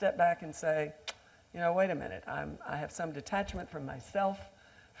able to step back and say, wait a minute, I have some detachment from myself,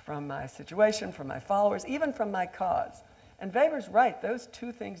 from my situation, from my followers, even from my cause. And Weber's right, those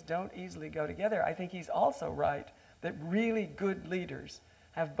two things don't easily go together. I think he's also right that really good leaders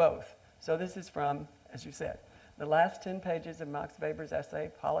have both. So this is from, as you said, the last 10 pages of Max Weber's essay,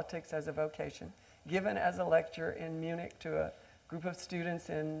 Politics as a Vocation, given as a lecture in Munich to a group of students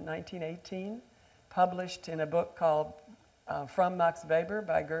in 1918, published in a book called From Max Weber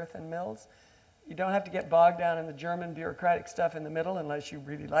by Girth and Mills. You don't have to get bogged down in the German bureaucratic stuff in the middle unless you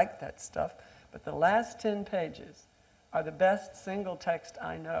really like that stuff. But the last 10 pages are the best single text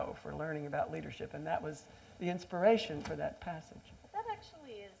I know for learning about leadership, and that was the inspiration for that passage. That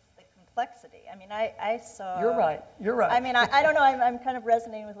actually is the complexity. I mean, I saw... You're right. I mean, I don't know, I'm kind of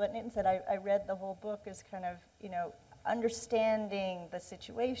resonating with what Nitin said. I read the whole book as kind of, understanding the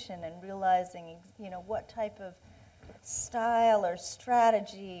situation and realizing, what type of style or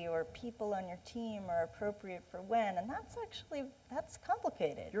strategy or people on your team are appropriate for when, and that's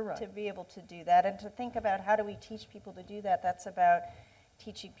complicated. You're right. To be able to do that and to think about how do we teach people to do that. That's about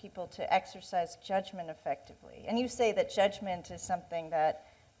teaching people to exercise judgment effectively. And you say that judgment is something that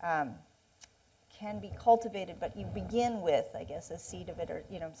can be cultivated, but you begin with, I guess, a seed of it, or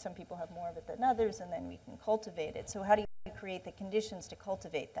some people have more of it than others, and then we can cultivate it. So how do you create the conditions to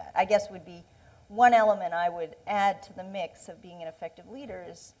cultivate that? I guess would be one element I would add to the mix of being an effective leader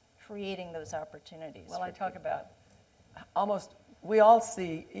is creating those opportunities. Well, I talk about we all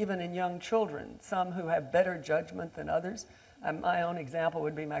see, even in young children, some who have better judgment than others. My own example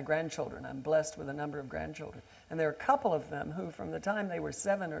would be my grandchildren. I'm blessed with a number of grandchildren. And there are a couple of them who, from the time they were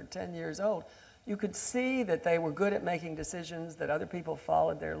 7 or 10 years old, you could see that they were good at making decisions, that other people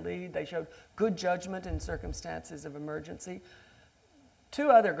followed their lead. They showed good judgment in circumstances of emergency. 2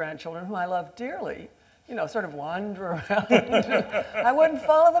 other grandchildren whom I love dearly, sort of wander around. I wouldn't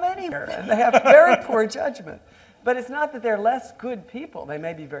follow them anywhere. And they have very poor judgment. But it's not that they're less good people. They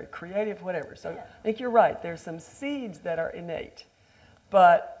may be very creative, whatever. So I think you're right. There's some seeds that are innate.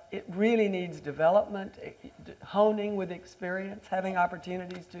 But it really needs development, honing with experience, having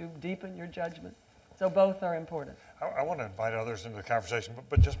opportunities to deepen your judgment. So both are important. I want to invite others into the conversation,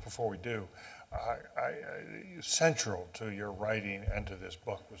 but just before we do, central to your writing and to this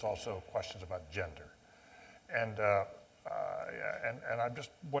book was also questions about gender. And I'm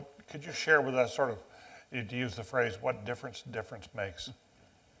just, could you share with us sort of, to use the phrase, what difference makes?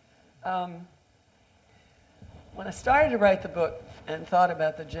 When I started to write the book and thought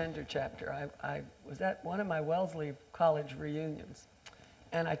about the gender chapter, I was at one of my Wellesley College reunions.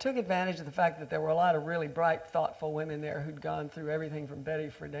 And I took advantage of the fact that there were a lot of really bright, thoughtful women there who'd gone through everything from Betty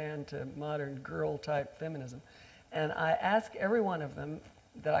Friedan to modern girl-type feminism. And I asked every one of them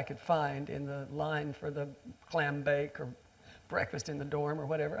that I could find in the line for the clam bake or breakfast in the dorm or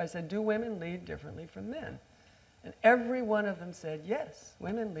whatever, I said, do women lead differently from men? And every one of them said, yes,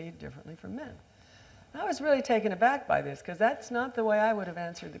 women lead differently from men. I was really taken aback by this because that's not the way I would have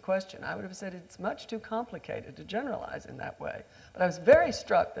answered the question. I would have said it's much too complicated to generalize in that way. But I was very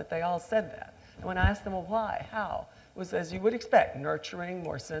struck that they all said that. And when I asked them, well, why, how, it was as you would expect, nurturing,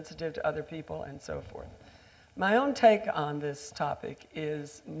 more sensitive to other people, and so forth. My own take on this topic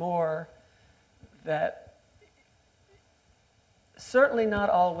is more that certainly not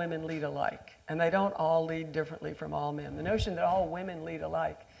all women lead alike, and they don't all lead differently from all men. The notion that all women lead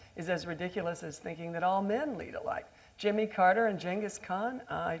alike is as ridiculous as thinking that all men lead alike. Jimmy Carter and Genghis Khan?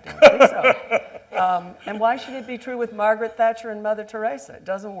 I don't think so. And why should it be true with Margaret Thatcher and Mother Teresa? It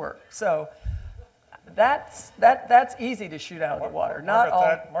doesn't work. So that's easy to shoot out of the water.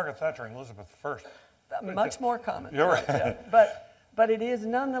 Margaret Thatcher and Elizabeth I. Much more common. You're right. Yeah. But it is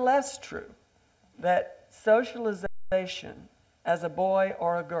nonetheless true that socialization as a boy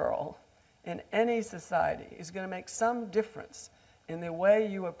or a girl in any society is going to make some difference in the way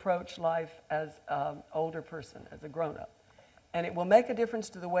you approach life as an older person, as a grown-up. And it will make a difference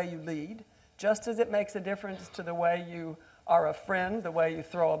to the way you lead, just as it makes a difference to the way you are a friend, the way you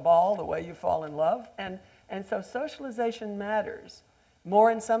throw a ball, the way you fall in love. And so socialization matters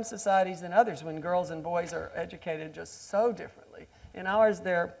more in some societies than others when girls and boys are educated just so differently. In ours,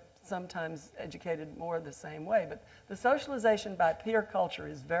 they're sometimes educated more the same way. But the socialization by peer culture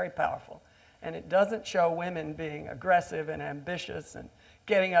is very powerful. And it doesn't show women being aggressive and ambitious and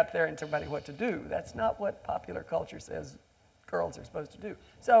getting up there and telling what to do. That's not what popular culture says girls are supposed to do.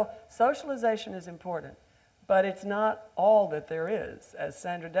 So socialization is important, but it's not all that there is. As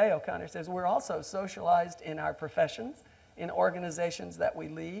Sandra Day O'Connor says, we're also socialized in our professions, in organizations that we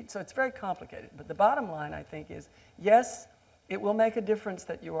lead. So it's very complicated. But the bottom line, I think, is yes, it will make a difference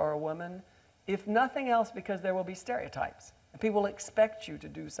that you are a woman, if nothing else because there will be stereotypes. And people expect you to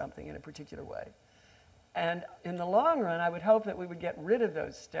do something in a particular way. And in the long run, I would hope that we would get rid of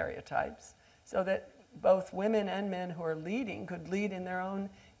those stereotypes so that both women and men who are leading could lead in their own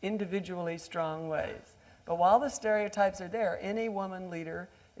individually strong ways. But while the stereotypes are there, any woman leader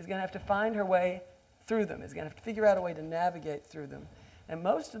is going to have to find her way through them, is going to have to figure out a way to navigate through them. And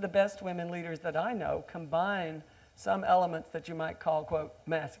most of the best women leaders that I know combine some elements that you might call, quote,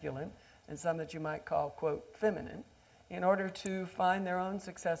 masculine, and some that you might call, quote, feminine, in order to find their own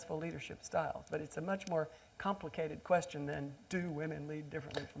successful leadership styles. But it's a much more complicated question than do women lead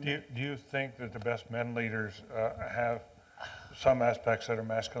differently from men. Do you think that the best men leaders have some aspects that are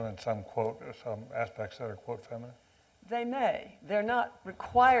masculine and some aspects that are, quote, feminine? They may. They're not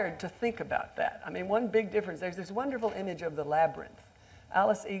required to think about that. I mean, one big difference, there's this wonderful image of the labyrinth.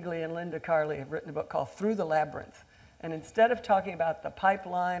 Alice Eagley and Linda Carley have written a book called Through the Labyrinth. And instead of talking about the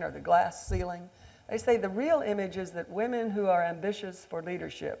pipeline or the glass ceiling, they say the real image is that women who are ambitious for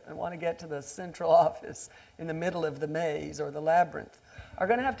leadership and want to get to the central office in the middle of the maze or the labyrinth are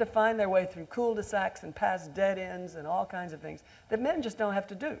going to have to find their way through cul-de-sacs and past dead ends and all kinds of things that men just don't have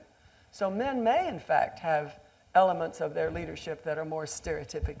to do. So men may, in fact, have elements of their leadership that are more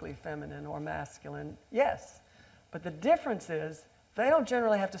stereotypically feminine or masculine, yes. But the difference is they don't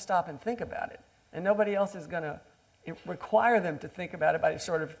generally have to stop and think about it. And nobody else is going to require them to think about it by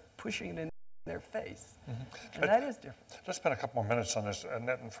sort of pushing it in their face. And that is different. Let's spend a couple more minutes on this,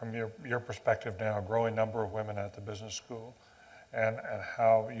 Nitin, from your perspective now, a growing number of women at the business school, and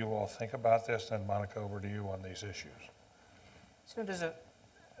how you all think about this. And Monica, over to you on these issues. So there's a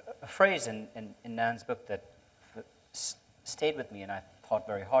phrase in Nan's book that stayed with me and I thought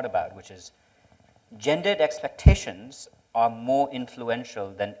very hard about, which is, gendered expectations are more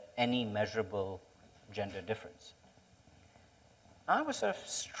influential than any measurable gender difference. I was sort of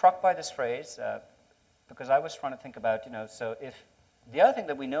struck by this phrase because I was trying to think about, so if the other thing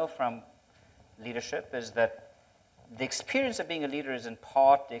that we know from leadership is that the experience of being a leader is in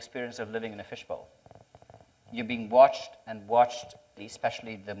part the experience of living in a fishbowl. You're being watched and watched,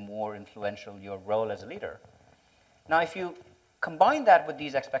 especially the more influential your role as a leader. Now, if you combine that with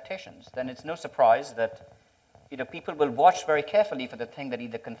these expectations, then it's no surprise that people will watch very carefully for the thing that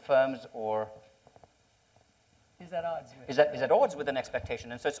either confirms or Is at odds with. is at odds with an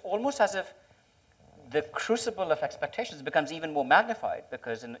expectation. And so it's almost as if the crucible of expectations becomes even more magnified,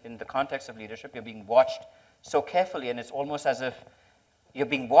 because in the context of leadership, you're being watched so carefully, and it's almost as if you're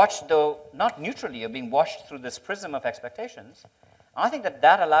being watched, though not neutrally, you're being watched through this prism of expectations. I think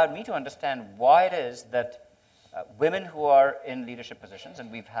that allowed me to understand why it is that women who are in leadership positions,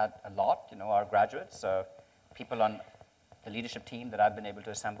 and we've had a lot, our graduates, people on the leadership team that I've been able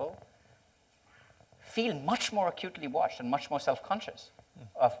to assemble, feel much more acutely watched and much more self-conscious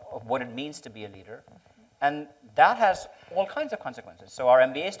of what it means to be a leader. And that has all kinds of consequences. So our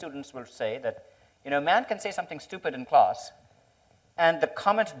MBA students will say that, a man can say something stupid in class, and the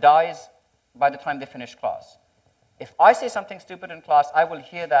comment dies by the time they finish class. If I say something stupid in class, I will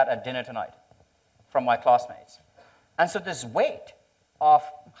hear that at dinner tonight from my classmates. And so this weight of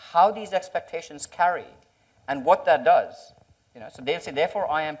how these expectations carry and what that does, so they'll say, therefore,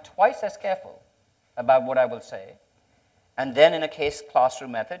 I am twice as careful about what I will say. And then in a case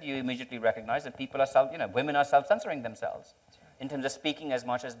classroom method, you immediately recognize that people are women are self-censoring themselves in terms of speaking as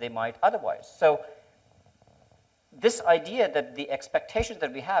much as they might otherwise. So this idea that the expectations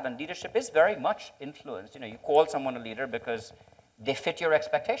that we have in leadership is very much influenced. You call someone a leader because they fit your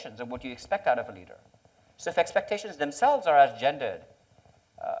expectations of what you expect out of a leader. So if expectations themselves are as gendered,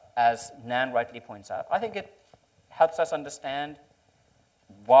 as Nan rightly points out, I think it helps us understand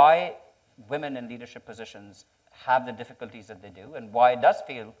why women in leadership positions have the difficulties that they do, and why it does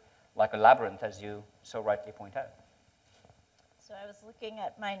feel like a labyrinth, as you so rightly point out. So I was looking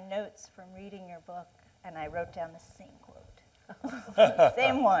at my notes from reading your book, and I wrote down the same quote,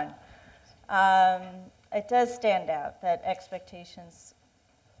 same one. It does stand out that expectations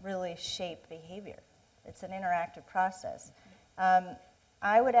really shape behavior. It's an interactive process.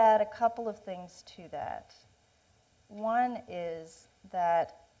 I would add a couple of things to that. One is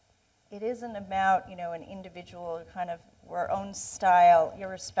that it isn't about, an individual kind of our own style,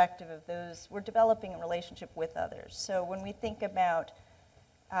 irrespective of those. We're developing a relationship with others. So when we think about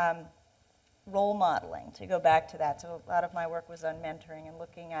role modeling, to go back to that, so a lot of my work was on mentoring and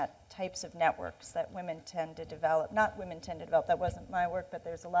looking at types of networks that women tend to develop. Not women tend to develop, that wasn't my work, but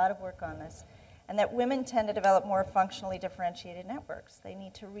there's a lot of work on this. And that women tend to develop more functionally differentiated networks. They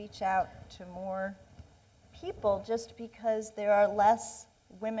need to reach out to more people just because there are less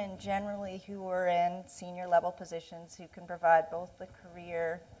women generally who are in senior level positions who can provide both the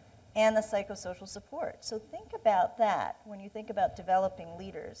career and the psychosocial support. So think about that when you think about developing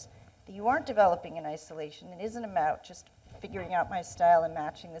leaders, that you aren't developing in isolation. It isn't about just figuring out my style and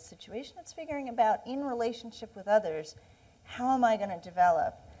matching the situation. It's figuring about, in relationship with others, how am I going to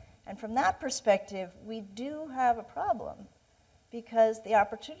develop? And from that perspective, we do have a problem because the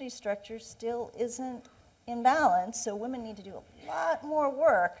opportunity structure still isn't in balance, so women need to do a lot more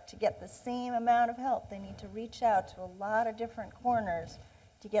work to get the same amount of help. They need to reach out to a lot of different corners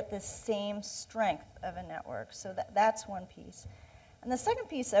to get the same strength of a network. So that's one piece. And the second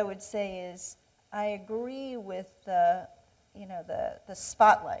piece I would say is I agree with the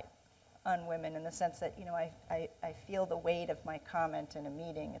spotlight on women in the sense that, I feel the weight of my comment in a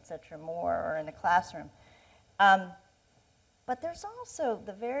meeting, et cetera, more, or in a classroom. But there's also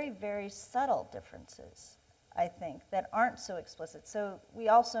the very, very subtle differences, I think, that aren't so explicit. So we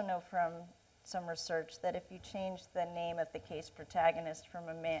also know from some research that if you change the name of the case protagonist from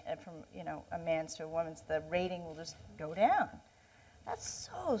a man's to a woman's, the rating will just go down. That's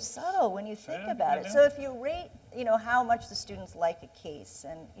so subtle when you think about it. So if you rate, how much the students like a case,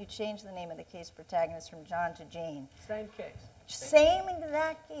 and you change the name of the case protagonist from John to Jane. Same case. Same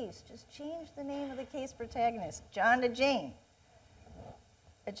exact case. Just change the name of the case protagonist, John to Jane.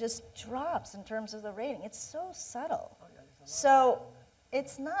 It just drops in terms of the rating. It's so subtle. So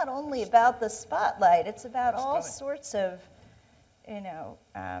it's not only about the spotlight, it's about all Stunning. sorts of,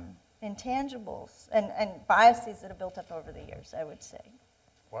 intangibles and biases that have built up over the years, I would say.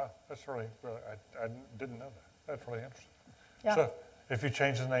 Wow, that's really I didn't know that. That's really interesting. Yeah. So if you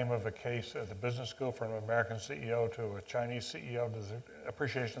change the name of a case at the business school from an American CEO to a Chinese CEO, does the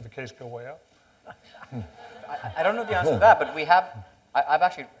appreciation of the case go way up? I don't know the answer to that, but we have, I've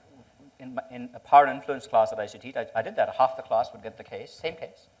actually, in a power and influence class that I used to teach, I did that. Half the class would get the case, same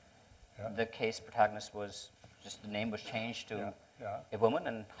case. Yeah. The case protagonist was, just the name was changed to Yeah. a woman,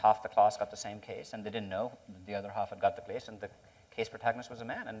 and half the class got the same case, and they didn't know that the other half had got the case, and the case protagonist was a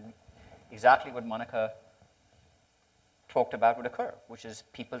man. And exactly what Monica talked about would occur, which is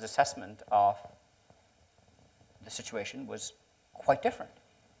people's assessment of the situation was quite different.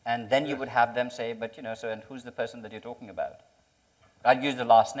 And then you would have them say, but so and who's the person that you're talking about? I'd use the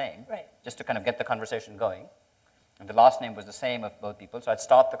last name, Right. just to kind of get the conversation going. And the last name was the same of both people, so I'd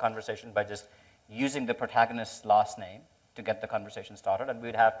start the conversation by just using the protagonist's last name to get the conversation started, and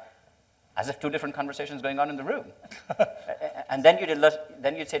we'd have as if two different conversations going on in the room. And then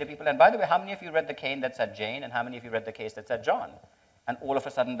you'd say to people, and by the way, how many of you read the cane that said Jane, and how many of you read the case that said John? And all of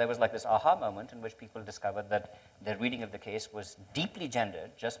a sudden, there was like this aha moment in which people discovered that their reading of the case was deeply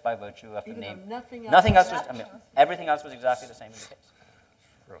gendered just by virtue of the Even though name. nothing else was, everything else was exactly the same in the case.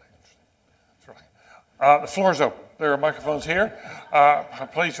 Really interesting. It's really. The floor is open. There are microphones here.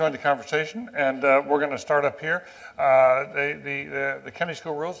 Please join the conversation, and we're going to start up here. The Kennedy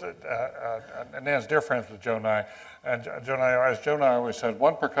School rules. Nan's dear friends with Joe and I, as Joe and I always said,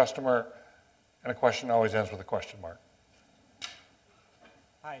 one per customer, and a question always ends with a question mark.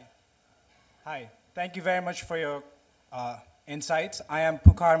 Hi. Thank you very much for your insights. I am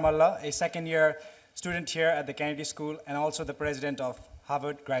Pukhar Malla, a second-year student here at the Kennedy School and also the president of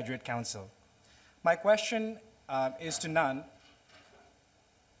Harvard Graduate Council. My question is to Nan.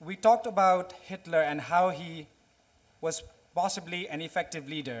 We talked about Hitler and how he was possibly an effective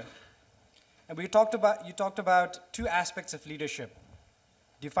leader. And you talked about two aspects of leadership: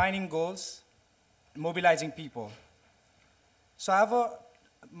 defining goals, mobilizing people. So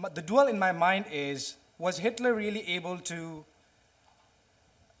the duel in my mind is, was Hitler really able to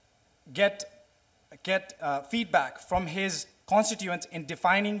get feedback from his constituents in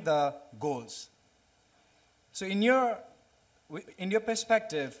defining the goals? So in your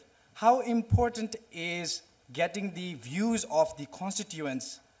perspective, how important is getting the views of the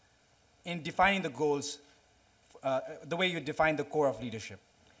constituents in defining the goals, the way you define the core of leadership?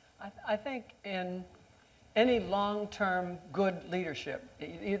 I think in any long-term good leadership,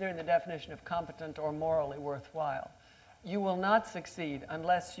 either in the definition of competent or morally worthwhile, you will not succeed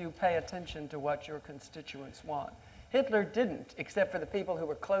unless you pay attention to what your constituents want. Hitler didn't, except for the people who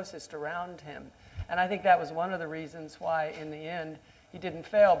were closest around him. And I think that was one of the reasons why, in the end, he didn't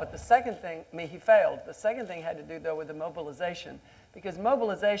fail. But the second thing, he failed. The second thing had to do, though, with the mobilization. Because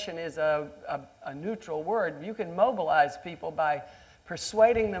mobilization is a neutral word. You can mobilize people by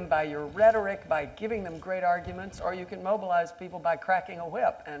persuading them by your rhetoric, by giving them great arguments, or you can mobilize people by cracking a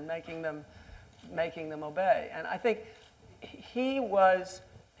whip and making them obey. And I think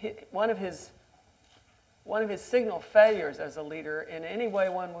one of his signal failures as a leader, in any way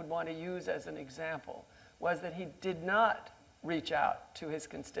one would want to use as an example, was that he did not reach out to his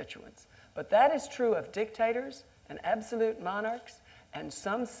constituents. But that is true of dictators and absolute monarchs and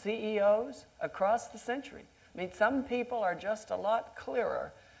some CEOs across the century. I mean, some people are just a lot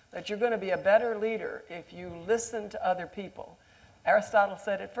clearer that you're going to be a better leader if you listen to other people. Aristotle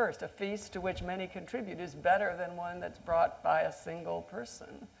said it first, a feast to which many contribute is better than one that's brought by a single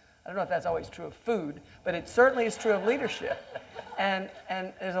person. I don't know if that's always true of food, but it certainly is true of leadership. And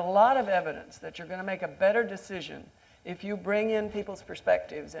there's a lot of evidence that you're going to make a better decision if you bring in people's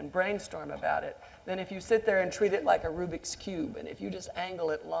perspectives and brainstorm about it than if you sit there and treat it like a Rubik's Cube. And if you just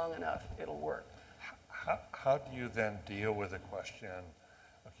angle it long enough, it'll work. How do you then deal with the question,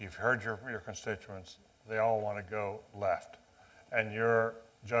 okay, you've heard your constituents, they all want to go left, and your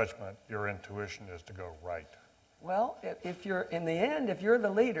judgment, your intuition is to go right? Well, if you're, in the end, if you're the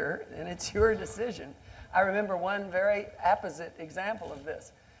leader, and it's your decision. I remember one very apposite example of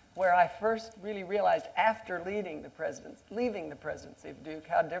this, where I first really realized after leaving the presidency of Duke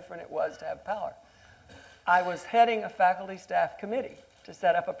how different it was to have power. I was heading a faculty staff committee to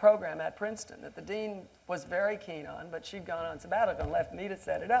set up a program at Princeton that the dean was very keen on, but she'd gone on sabbatical and left me to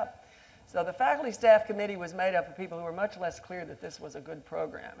set it up. So the faculty staff committee was made up of people who were much less clear that this was a good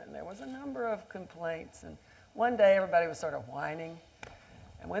program, and there was a number of complaints, and one day everybody was sort of whining,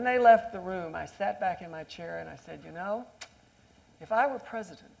 and when they left the room, I sat back in my chair and I said, you know, if I were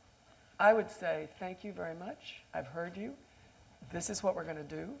president, I would say, thank you very much, I've heard you, this is what we're going to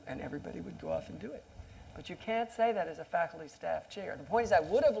do, and everybody would go off and do it. But you can't say that as a faculty staff chair. The point is I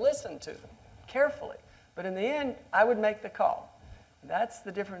would have listened to them carefully, but in the end, I would make the call. That's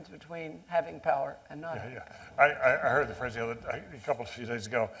the difference between having power and not having power. I heard the phrase a few days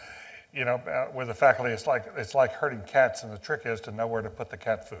ago. You know, with the faculty, it's like herding cats, and the trick is to know where to put the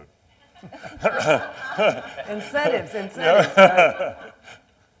cat food. Incentives. Right.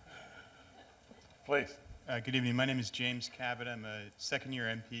 Please. Good evening. My name is James Cabot. I'm a second-year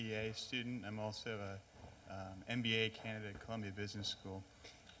MPEA student. I'm also an MBA candidate at Columbia Business School.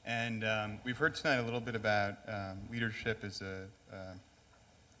 And we've heard tonight a little bit about leadership as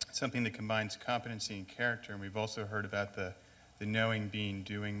something that combines competency and character, and we've also heard about the knowing, being,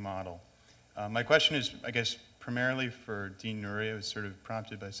 doing model. My question is, I guess, primarily for Dean Nohria. It was sort of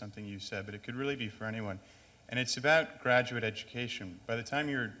prompted by something you said, but it could really be for anyone. And it's about graduate education. By the time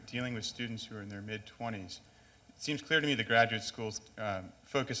you're dealing with students who are in their mid-20s, it seems clear to me that graduate schools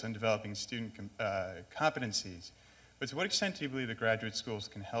focus on developing student competencies. But to what extent do you believe that graduate schools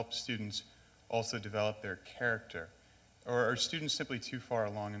can help students also develop their character? Or are students simply too far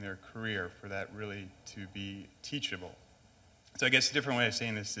along in their career for that really to be teachable? So I guess a different way of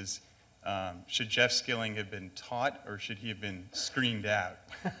saying this is, should Jeff Skilling have been taught, or should he have been screened out?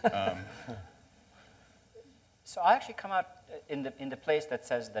 So I actually come out in the place that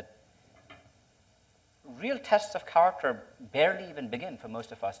says that real tests of character barely even begin for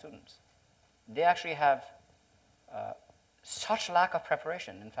most of our students. They actually have such lack of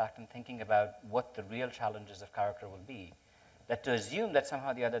preparation, in fact, in thinking about what the real challenges of character will be, that to assume that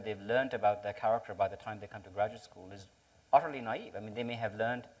somehow or the other they've learned about their character by the time they come to graduate school is utterly naive. I mean, they may have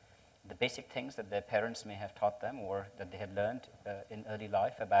learned the basic things that their parents may have taught them, or that they had learned in early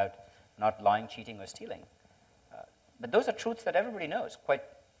life about not lying, cheating, or stealing. But those are truths that everybody knows, quite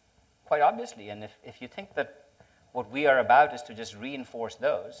obviously. And if you think that what we are about is to just reinforce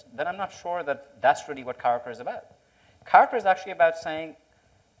those, then I'm not sure that that's really what character is about. Character is actually about saying,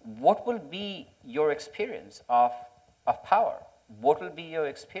 what will be your experience of power? What will be your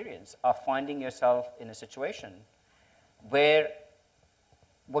experience of finding yourself in a situation where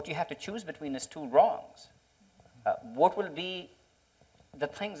what you have to choose between is two wrongs? What will be the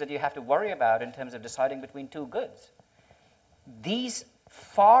things that you have to worry about in terms of deciding between two goods? These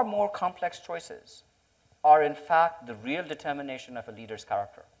far more complex choices are, in fact, the real determination of a leader's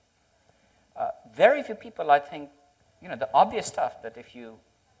character. Very few people, I think, the obvious stuff that if you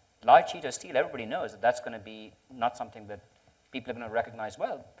lie, cheat, or steal, everybody knows that that's going to be not something that people are going to recognize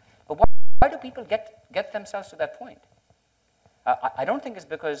well. But why do people get themselves to that point? I don't think it's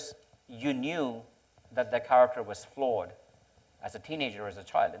because you knew that their character was flawed as a teenager or as a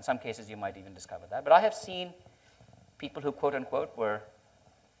child. In some cases, you might even discover that. But I have seen people who, quote unquote, were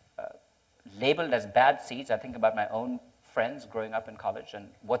labeled as bad seeds. I think about my own friends growing up in college and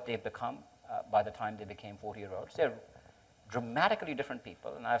what they've become by the time they became 40-year-olds. They're dramatically different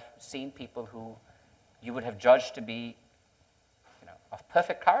people. And I've seen people who you would have judged to be of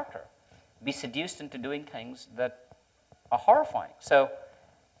perfect character be seduced into doing things that are horrifying. So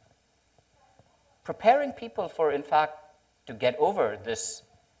preparing people for, in fact, to get over this,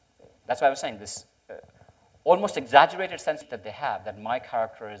 that's why I was saying, this almost exaggerated sense that they have, that my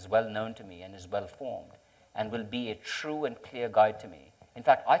character is well known to me and is well formed and will be a true and clear guide to me. In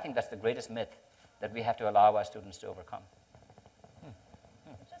fact, I think that's the greatest myth that we have to allow our students to overcome.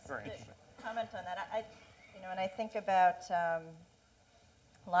 Just to comment on that, when I think about a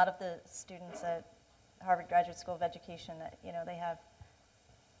lot of the students at Harvard Graduate School of Education, they have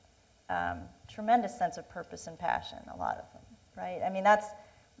tremendous sense of purpose and passion, a lot of them, right? I mean,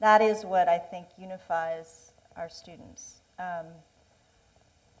 that is what I think unifies our students.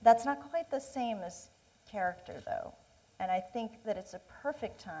 That's not quite the same as character, though. And I think that it's a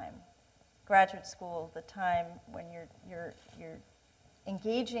perfect time, graduate school, the time when you're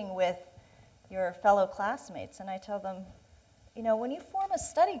engaging with your fellow classmates. And I tell them, when you form a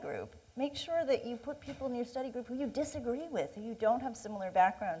study group, make sure that you put people in your study group who you disagree with, who you don't have similar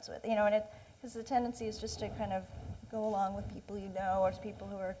backgrounds with. Because the tendency is just to kind of go along with people you know or people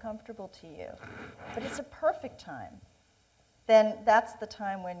who are comfortable to you. But it's a perfect time. Then that's the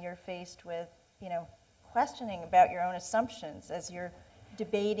time when you're faced with, questioning about your own assumptions as you're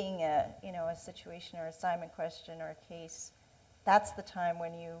debating a situation or assignment question or a case. That's the time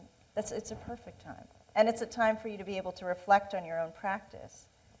when it's a perfect time. And it's a time for you to be able to reflect on your own practice,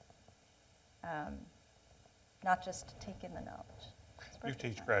 not just to take in the knowledge. You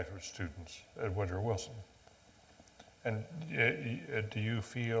teach graduate students at Woodrow Wilson. And do you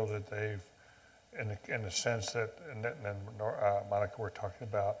feel that they've, in the sense that, and Monica, we're talking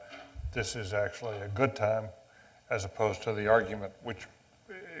about, this is actually a good time as opposed to the argument which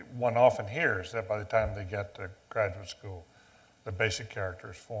one often hears that by the time they get to graduate school, the basic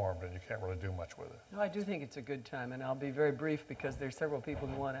character is formed and you can't really do much with it. No, I do think it's a good time, and I'll be very brief because there's several people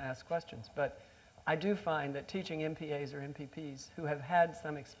who want to ask questions. But I do find that teaching MPAs or MPPs who have had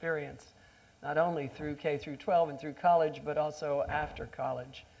some experience, not only through K through 12 and through college, but also after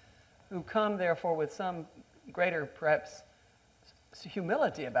college, who come therefore with some greater, perhaps,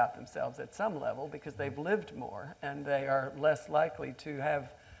 humility about themselves at some level because they've lived more and they are less likely to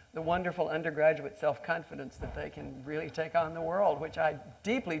have the wonderful undergraduate self-confidence that they can really take on the world, which I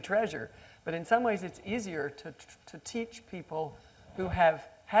deeply treasure. But in some ways, it's easier to teach people who have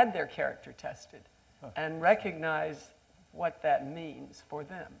had their character tested and recognize what that means for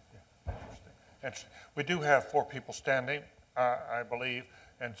them. Yeah, interesting. We do have 4 people standing, I believe,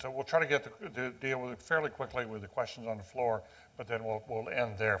 and so we'll try to deal with it fairly quickly with the questions on the floor, but then we'll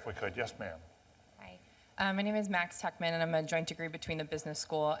end there if we could. Yes, ma'am. Hi. My name is Max Tuckman, and I'm a joint degree between the business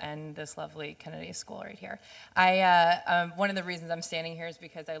school and this lovely Kennedy School right here. One of the reasons I'm standing here is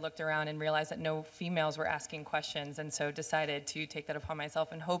because I looked around and realized that no females were asking questions, and so decided to take that upon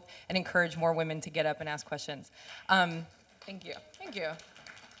myself and hope and encourage more women to get up and ask questions. Thank you. Thank you.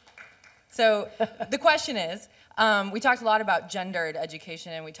 So the question is, we talked a lot about gendered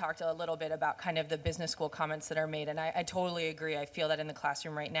education, and we talked a little bit about kind of the business school comments that are made, and I totally agree. I feel that in the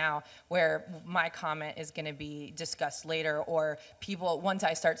classroom right now, where my comment is going to be discussed later, or people, once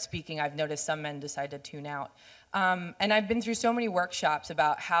I start speaking, I've noticed some men decide to tune out. And I've been through so many workshops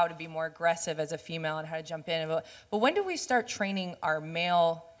about how to be more aggressive as a female and how to jump in, but when do we start training our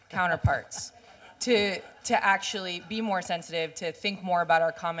male counterparts to actually be more sensitive, to think more about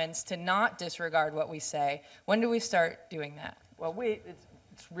our comments, to not disregard what we say? When do we start doing that? Well,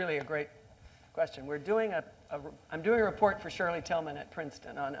 it's really a great question. We're doing I'm doing a report for Shirley Tillman at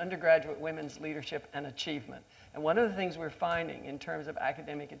Princeton on undergraduate women's leadership and achievement. And one of the things we're finding in terms of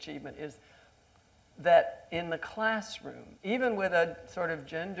academic achievement is that in the classroom, even with a sort of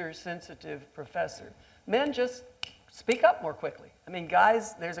gender-sensitive professor, men just speak up more quickly. I mean,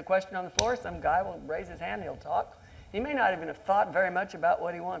 guys, there's a question on the floor, some guy will raise his hand, he'll talk. He may not even have thought very much about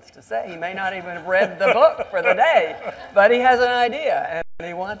what he wants to say. He may not even have read the book for the day, but he has an idea and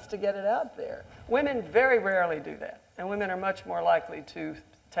he wants to get it out there. Women very rarely do that, and women are much more likely to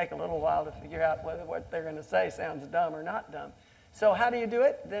take a little while to figure out whether what they're going to say sounds dumb or not dumb. So how do you do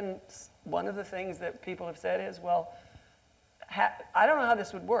it? Then one of the things that people have said is, well, I don't know how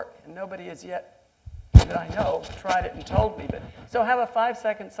this would work, and nobody has yet that I know tried it and told me, but so have a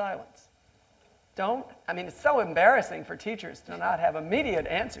 5-second silence. It's so embarrassing for teachers to not have immediate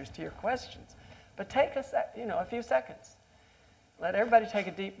answers to your questions, but take a few seconds. Let everybody take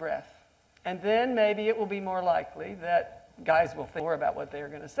a deep breath, and then maybe it will be more likely that guys will think more about what they're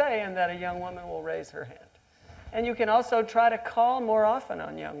going to say and that a young woman will raise her hand. And you can also try to call more often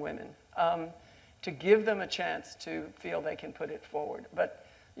on young women to give them a chance to feel they can put it forward. But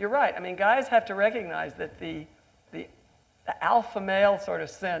you're right. I mean, guys have to recognize that the alpha male sort of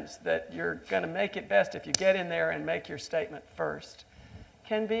sense that you're going to make it best if you get in there and make your statement first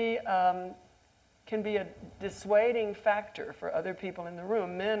can be a dissuading factor for other people in the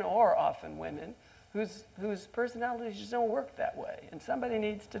room, men or often women, whose personalities just don't work that way. And somebody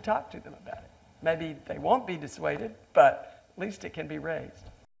needs to talk to them about it. Maybe they won't be dissuaded, but at least it can be raised.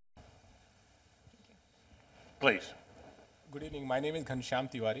 Please. Good evening. My name is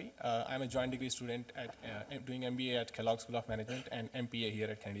Ghanshyam Tiwari. I'm a joint degree student doing MBA at Kellogg School of Management and MPA here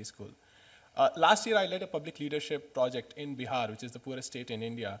at Kennedy School. Last year, I led a public leadership project in Bihar, which is the poorest state in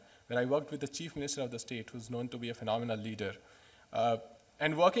India, where I worked with the chief minister of the state, who's known to be a phenomenal leader.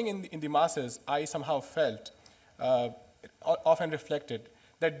 And working in the masses, I somehow felt, often reflected,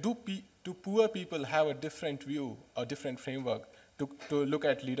 that do poor people have a different view, a different framework to look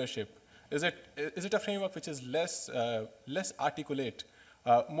at leadership? Is it a framework which is less articulate,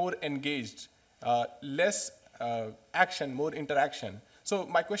 more engaged, less action, more interaction? So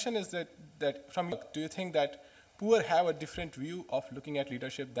my question is that from you, do you think that poor have a different view of looking at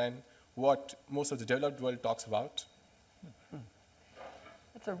leadership than what most of the developed world talks about?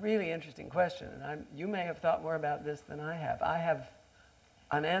 That's a really interesting question, and you may have thought more about this than I have. I have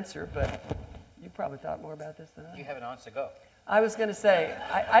an answer, but you probably thought more about this than I have. You have an answer, go. I was going to say,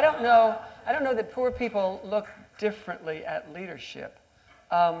 I don't know that poor people look differently at leadership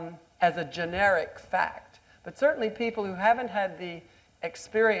as a generic fact, but certainly people who haven't had the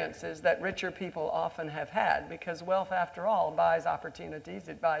experiences that richer people often have had, because wealth, after all, buys opportunities.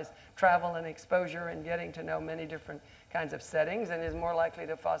 It buys travel and exposure and getting to know many different kinds of settings and is more likely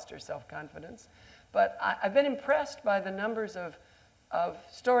to foster self-confidence. But I've been impressed by the numbers of of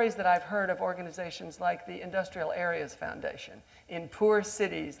stories that I've heard of organizations like the Industrial Areas Foundation in poor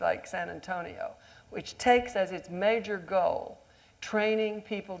cities like San Antonio, which takes as its major goal training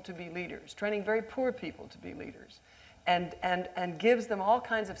people to be leaders, training very poor people to be leaders, and gives them all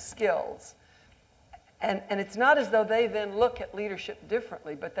kinds of skills. And it's not as though they then look at leadership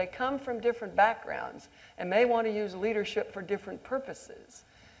differently, but they come from different backgrounds and may want to use leadership for different purposes.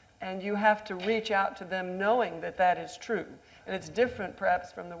 And you have to reach out to them knowing that that is true. And it's different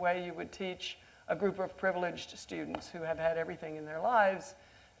perhaps from the way you would teach a group of privileged students who have had everything in their lives,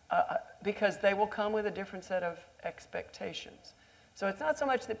 because they will come with a different set of expectations. So it's not so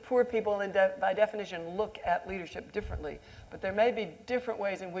much that poor people, by definition, look at leadership differently, but there may be different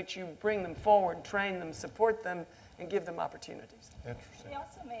ways in which you bring them forward, train them, support them, and give them opportunities. Interesting. They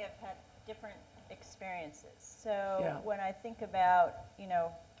also may have had different experiences. So when I think about,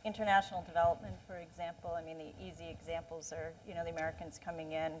 international development, for example, I mean, the easy examples are, the Americans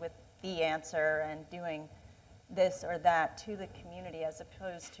coming in with the answer and doing this or that to the community, as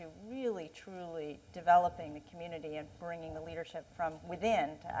opposed to really, truly developing the community and bringing the leadership from within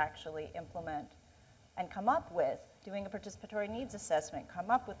to actually implement and come up with, doing a participatory needs assessment, come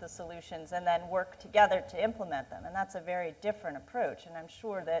up with the solutions, and then work together to implement them. And that's a very different approach. And I'm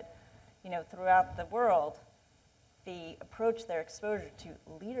sure that, throughout the world, the approach, their exposure to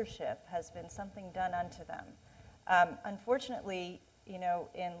leadership has been something done unto them. Unfortunately,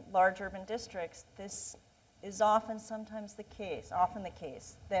 in large urban districts, this is often the case,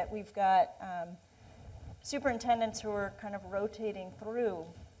 that we've got superintendents who are kind of rotating through.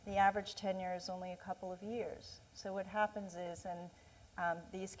 The average tenure is only a couple of years. So what happens is, and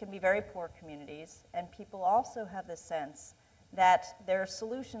these can be very poor communities, and people also have the sense that there are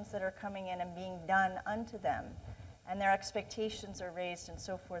solutions that are coming in and being done unto them, and their expectations are raised and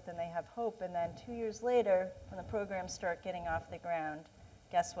so forth, and they have hope. And then 2 years later, when the programs start getting off the ground,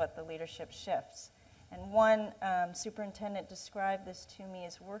 guess what? The leadership shifts. And one superintendent described this to me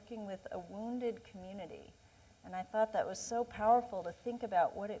as working with a wounded community. And I thought that was so powerful to think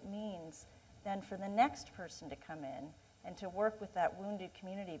about what it means then for the next person to come in and to work with that wounded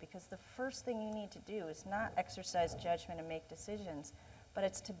community, because the first thing you need to do is not exercise judgment and make decisions, but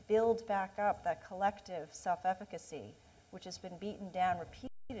it's to build back up that collective self-efficacy, which has been beaten down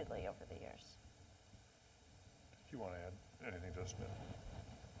repeatedly over the years. If you want to add anything to this,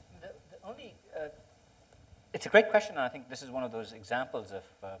 The only, it's a great question, and I think this is one of those examples of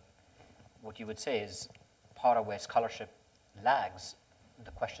what you would say is part of where scholarship lags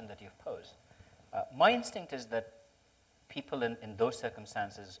the question that you've posed. My instinct is that people in those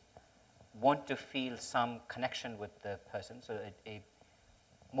circumstances want to feel some connection with the person, so a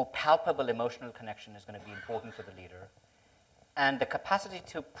more palpable emotional connection is going to be important for the leader, and the capacity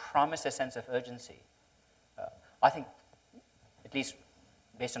to promise a sense of urgency. I think, at least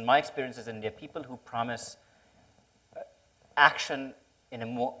based on my experiences in India, people who promise action in a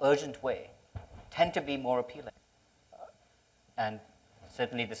more urgent way tend to be more appealing. And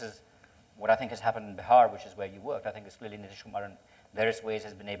certainly this is what I think has happened in Bihar, which is where you worked. I think it's clearly Nitish Kumar in various ways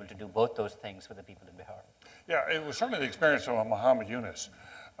has been able to do both those things for the people in Bihar. Yeah, it was certainly the experience of Muhammad Yunus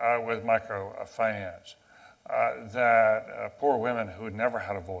with microfinance, that poor women who had never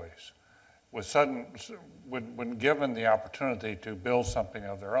had a voice, when given the opportunity to build something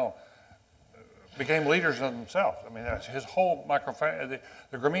of their own, became leaders of themselves. I mean, that's his whole microfinance.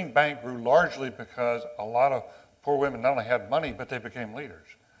 The Grameen Bank grew largely because a lot of poor women not only had money, but they became leaders.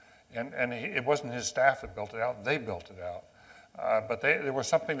 And it wasn't his staff that built it out, they built it out. But there was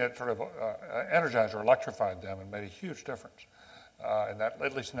something that sort of energized or electrified them and made a huge difference,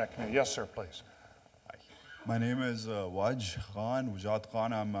 at least in that community. Yes, sir, please. My name is Waj Khan, Wajad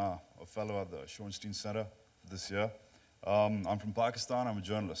Khan. I'm a fellow at the Schoenstein Center this year. I'm from Pakistan. I'm a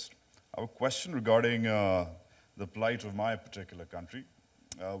journalist. I have a question regarding the plight of my particular country.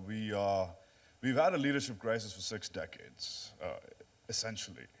 We've had a leadership crisis for 6 decades,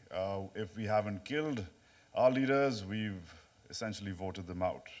 essentially. If we haven't killed our leaders, we've essentially voted them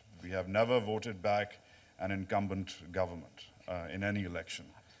out. We have never voted back an incumbent government in any election.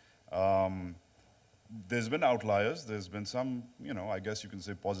 There's been outliers. There's been some, I guess you can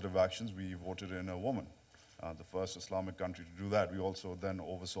say positive actions. We voted in a woman, the first Islamic country to do that. We also then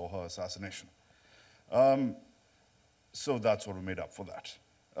oversaw her assassination. So that sort of made up for that.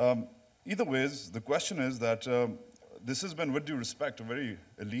 Either ways, the question is that this has been, with due respect, a very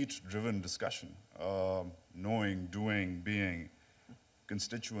elite-driven discussion. Knowing, doing, being,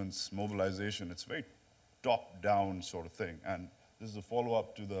 constituents, mobilization. It's very top-down sort of thing. And this is a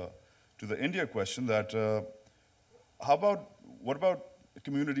follow-up to the India question that what about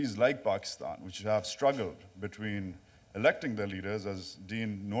communities like Pakistan, which have struggled between electing their leaders. As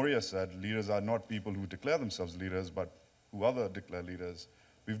Dean Nohria said, leaders are not people who declare themselves leaders, but who other declare leaders.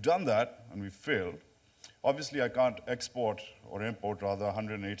 We've done that, and we've failed. Obviously, I can't export or import, rather,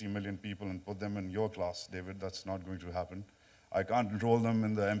 180 million people and put them in your class, David. That's not going to happen. I can't enroll them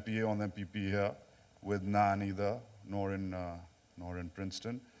in the MPA or the MPP here with Nan either, nor in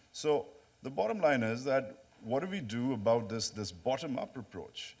Princeton. So the bottom line is that what do we do about this bottom-up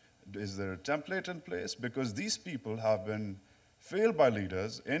approach? Is there a template in place? Because these people have been failed by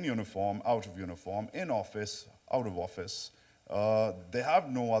leaders in uniform, out of uniform, in office, out of office. They have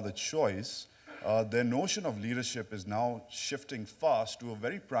no other choice. Their notion of leadership is now shifting fast to a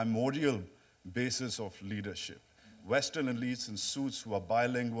very primordial basis of leadership. Western elites in suits who are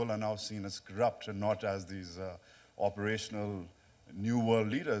bilingual are now seen as corrupt and not as these operational new world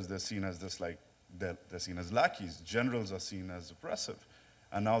leaders. They're seen as this, like, they're seen as lackeys. Generals are seen as oppressive.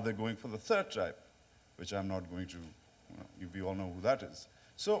 And now they're going for the third type, which I'm not going to, we all know who that is.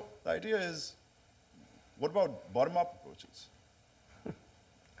 So the idea is, what about bottom-up approaches?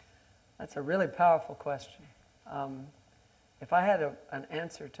 That's a really powerful question. If I had an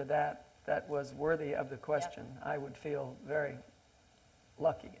answer to that was worthy of the question, I would feel very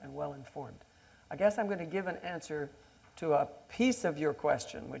lucky and well-informed. I guess I'm going to give an answer to a piece of your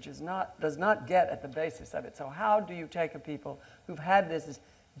question, which does not get at the basis of it. So how do you take a people who've had this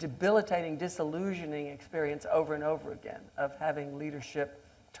debilitating, disillusioning experience over and over again of having leadership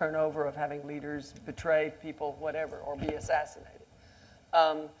turnover, of having leaders betray people, whatever, or be assassinated?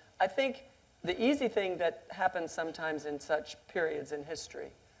 I think the easy thing that happens sometimes in such periods in history,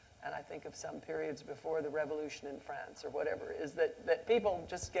 and I think of some periods before the revolution in France or whatever, is that people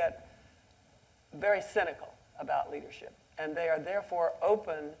just get very cynical about leadership. And they are therefore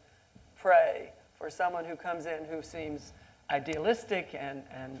open prey for someone who comes in who seems idealistic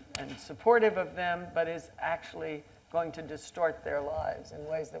and supportive of them, but is actually going to distort their lives in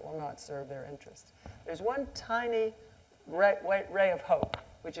ways that will not serve their interests. There's one tiny ray of hope,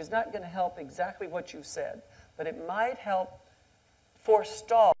 which is not going to help exactly what you said, but it might help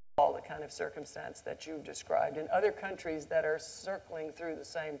forestall the kind of circumstance that you've described in other countries that are circling through the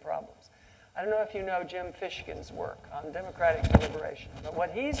same problems. I don't know if you know Jim Fishkin's work on democratic deliberation, but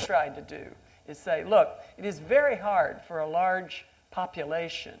what he's tried to do is say, look, it is very hard for a large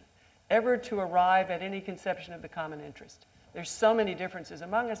population ever to arrive at any conception of the common interest. There's so many differences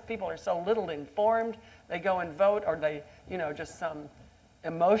among us. People are so little informed. They go and vote, or they, just some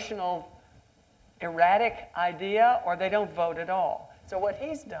emotional, erratic idea, or they don't vote at all. So what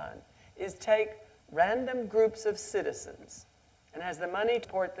he's done is take random groups of citizens and has the money to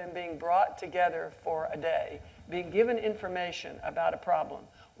support them being brought together for a day, being given information about a problem,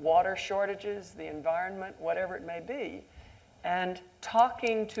 water shortages, the environment, whatever it may be, and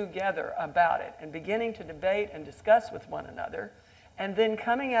talking together about it and beginning to debate and discuss with one another, and then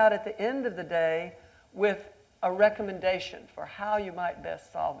coming out at the end of the day with a recommendation for how you might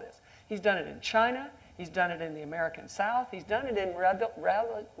best solve this. He's done it in China. He's done it in the American South. He's done it in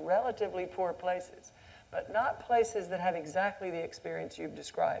relatively poor places, but not places that have exactly the experience you've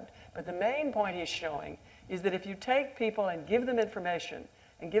described. But the main point he's showing is that if you take people and give them information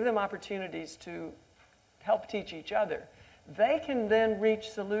and give them opportunities to help teach each other, they can then reach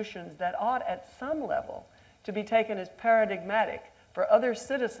solutions that ought at some level to be taken as paradigmatic for other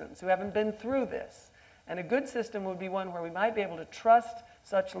citizens who haven't been through this. And a good system would be one where we might be able to trust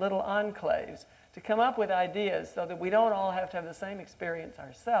such little enclaves to come up with ideas so that we don't all have to have the same experience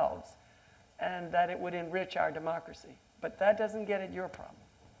ourselves, and that it would enrich our democracy. But that doesn't get at your problem.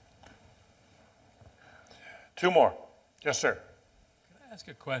 Two more. Yes, sir. Can I ask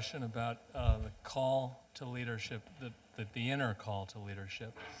a question about the call to leadership, the inner call to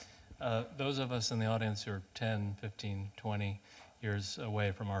leadership? Those of us in the audience who are 10, 15, 20 years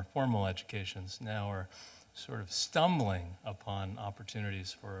away from our formal educations now are sort of stumbling upon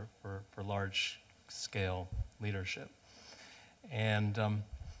opportunities for large-scale leadership. And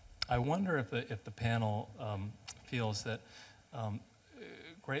I wonder if the panel feels that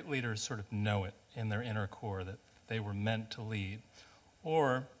great leaders sort of know it in their inner core that they were meant to lead,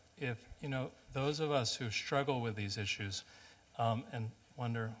 or if those of us who struggle with these issues and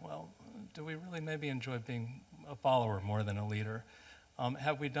wonder, well, do we really maybe enjoy being a follower more than a leader?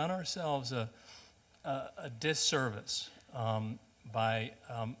 Have we done ourselves a disservice by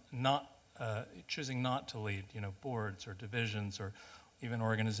choosing not to lead, boards or divisions or even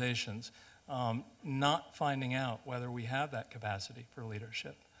organizations, not finding out whether we have that capacity for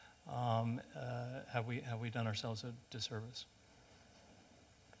leadership? Have we done ourselves a disservice?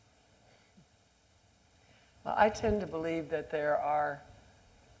 Well, I tend to believe that there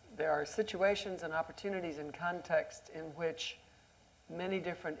there are situations and opportunities and contexts in which many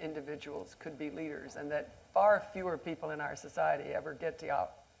different individuals could be leaders, and that far fewer people in our society ever get to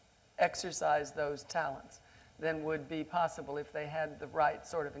exercise those talents than would be possible if they had the right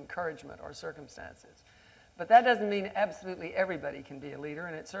sort of encouragement or circumstances. But that doesn't mean absolutely everybody can be a leader,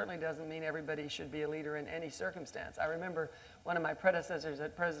 and it certainly doesn't mean everybody should be a leader in any circumstance. I remember one of my predecessors as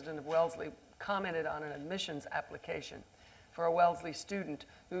president of Wellesley commented on an admissions application for a Wellesley student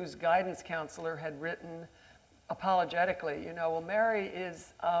whose guidance counselor had written apologetically, you know, well, Mary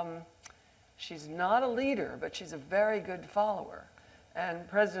is, she's not a leader, but she's a very good follower. And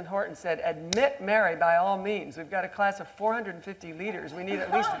President Horton said, admit Mary by all means. We've got a class of 450 leaders. We need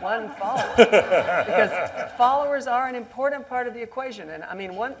at least one follower. Because followers are an important part of the equation. And I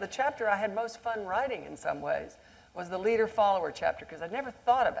mean, the chapter I had most fun writing in some ways was the leader-follower chapter, because I'd never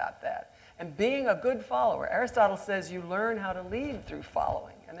thought about that. And being a good follower, Aristotle says you learn how to lead through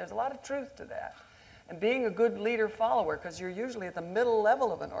following. And there's a lot of truth to that. And being a good leader-follower, because you're usually at the middle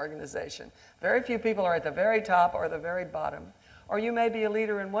level of an organization. Very few people are at the very top or the very bottom. Or you may be a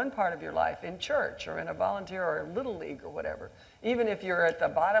leader in one part of your life, in church or in a volunteer or a little league or whatever, even if you're at the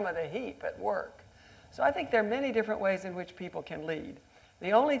bottom of the heap at work. So I think there are many different ways in which people can lead.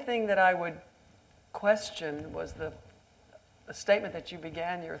 The only thing that I would question was the statement that you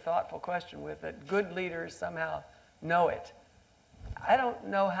began your thoughtful question with, that good leaders somehow know it. I don't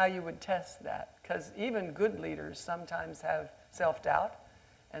know how you would test that, because even good leaders sometimes have self-doubt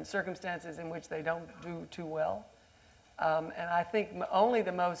and circumstances in which they don't do too well. And I think only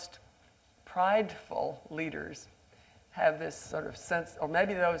the most prideful leaders have this sort of sense, or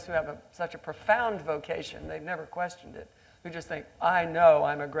maybe those who have such a profound vocation, they've never questioned it, who just think, I know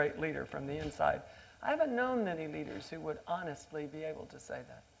I'm a great leader from the inside. I haven't known many leaders who would honestly be able to say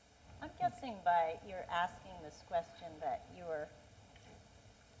that. I'm guessing by your asking this question that you were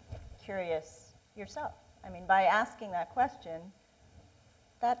curious yourself. I mean, by asking that question,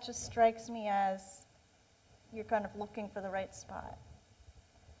 that just strikes me as you're kind of looking for the right spot.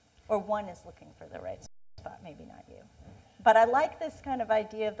 Or one is looking for the right spot, maybe not you. But I like this kind of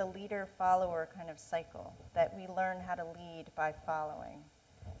idea of the leader-follower kind of cycle, that we learn how to lead by following.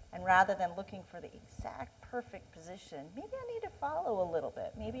 And rather than looking for the exact perfect position, maybe I need to follow a little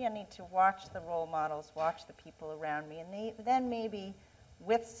bit. Maybe I need to watch the role models, watch the people around me, and then maybe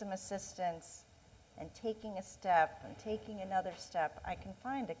with some assistance and taking a step and taking another step, I can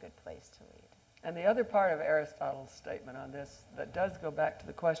find a good place to lead. And the other part of Aristotle's statement on this that does go back to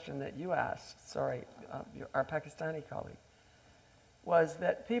the question that you asked, our Pakistani colleague, was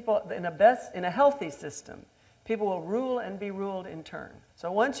that people, in a healthy system, people will rule and be ruled in turn.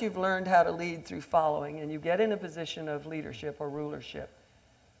 So once you've learned how to lead through following and you get in a position of leadership or rulership,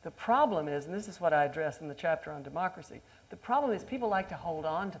 the problem is, and this is what I address in the chapter on democracy, the problem is people like to hold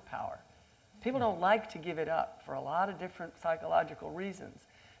on to power. People don't like to give it up for a lot of different psychological reasons.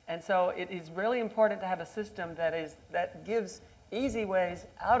 And so it is really important to have a system that gives easy ways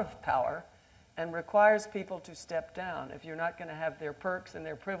out of power and requires people to step down if you're not going to have their perks and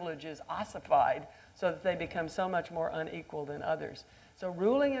their privileges ossified so that they become so much more unequal than others. So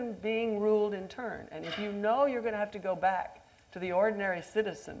ruling and being ruled in turn. And if you know you're going to have to go back to the ordinary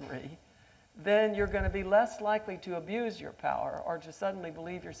citizenry, then you're going to be less likely to abuse your power or to suddenly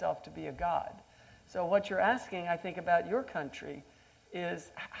believe yourself to be a god. So what you're asking, I think, about your country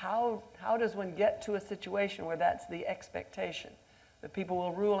is how does one get to a situation where that's the expectation, that people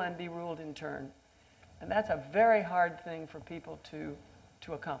will rule and be ruled in turn? And that's a very hard thing for people to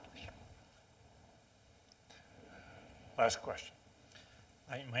accomplish. Last question.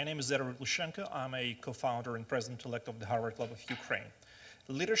 Hi, my name is Edward Lushenko. I'm a co-founder and president-elect of the Harvard Club of Ukraine.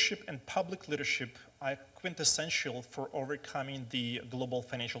 Leadership and public leadership are quintessential for overcoming the global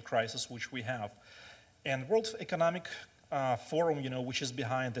financial crisis which we have. And World Economic Forum, which is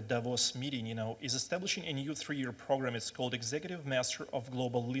behind the Davos meeting, is establishing a new 3-year program. It's called Executive Master of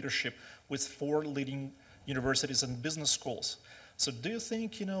Global Leadership with 4 leading universities and business schools. So do you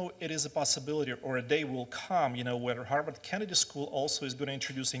think, it is a possibility or a day will come, where Harvard Kennedy School also is going to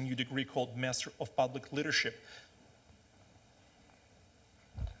introduce a new degree called Master of Public Leadership?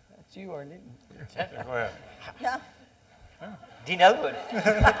 That's you or Nitin. Yeah, go ahead. Yeah. Dean Elwood.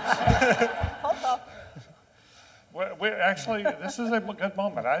 Hold up. Well, actually, this is a good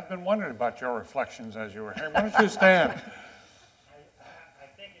moment. I've been wondering about your reflections as you were here. Why don't you stand? I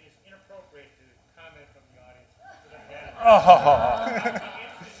think it is inappropriate to comment from the audience. Oh. I'm interested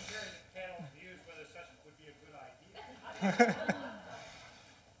in hearing the panel's views whether such would be a good idea.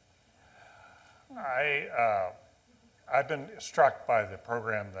 I've been struck by the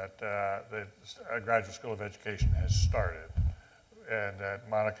program that the Graduate School of Education has started. and that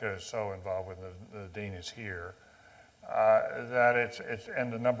Monica is so involved with, the dean is here, that it's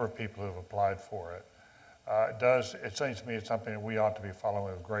and the number of people who have applied for it, it seems to me it's something that we ought to be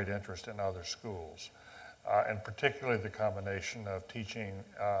following with great interest in other schools. And particularly the combination of teaching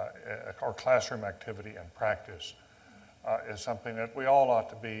or classroom activity and practice is something that we all ought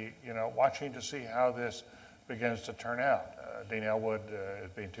to be, watching to see how this begins to turn out. Dean Elwood is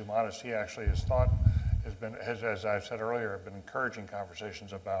being too modest. He actually has as I've said earlier, been encouraging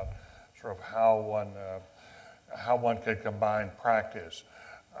conversations about sort of how one could combine practice.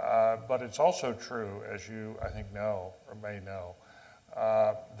 But it's also true, as you I think know or may know,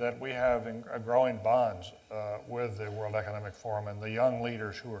 that we have growing bonds with the World Economic Forum and the young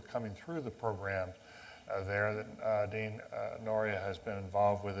leaders who are coming through the programs there that Dean Nohria has been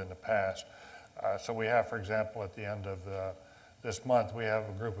involved with in the past. So we have, for example, at the end of this month, we have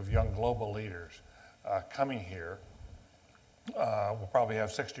a group of young global leaders coming here. We'll probably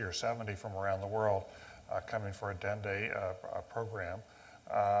have 60 or 70 from around the world coming for a 10-day program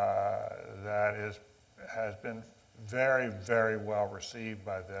that has been very, very well received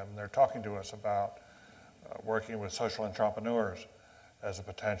by them. They're talking to us about working with social entrepreneurs as a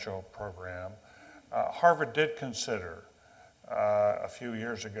potential program. Harvard did consider a few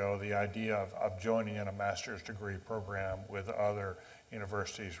years ago the idea of joining in a master's degree program with other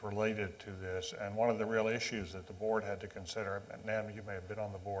universities related to this. And one of the real issues that the board had to consider, and Nan, you may have been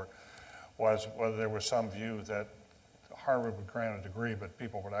on the board, was whether there was some view that Harvard would grant a degree, but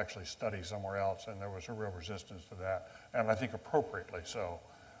people would actually study somewhere else, and there was a real resistance to that, and I think appropriately so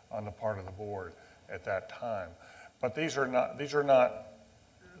on the part of the board at that time. But we're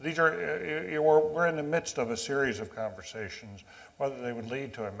in the midst of a series of conversations. Whether they would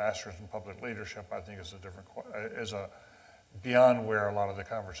lead to a master's in public leadership, I think is beyond where a lot of the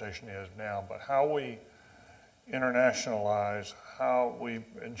conversation is now. But how we internationalize, how we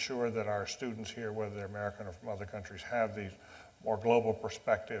ensure that our students here, whether they're American or from other countries, have these more global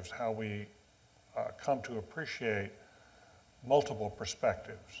perspectives, how we come to appreciate multiple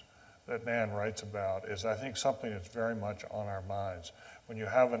perspectives that Nan writes about is, I think, something that's very much on our minds. When you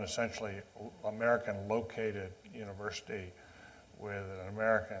have an essentially American-located university with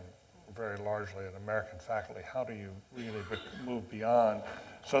very largely an American faculty, how do you really move beyond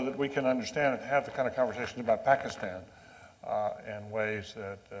so that we can understand and have the kind of conversations about Pakistan in ways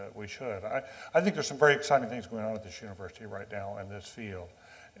that we should? I think there's some very exciting things going on at this university right now in this field.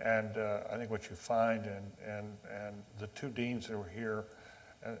 And I think what you find and the two deans that were here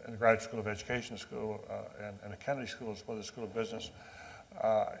in the Graduate School of Education School and the Kennedy School as well as the School of Business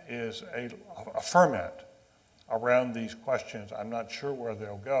is a ferment around these questions. I'm not sure where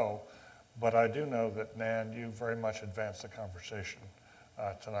they'll go, but I do know that, Nan, you very much advanced the conversation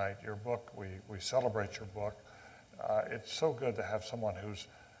tonight. Your book, we celebrate your book. It's so good to have someone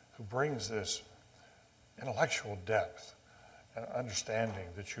who brings this intellectual depth and understanding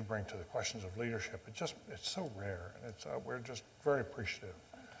that you bring to the questions of leadership. It's so rare, and we're just very appreciative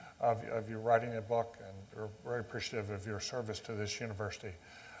of you writing a book, and we're very appreciative of your service to this university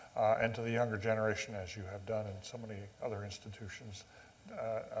and to the younger generation, as you have done in so many other institutions.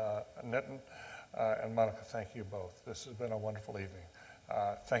 Nitin and Monica, thank you both. This has been a wonderful evening.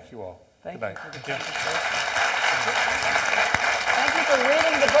 Thank you all. Thank Good you night. for the presentation. Thank you for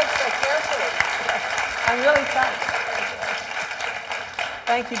reading the book so carefully. I'm really touched.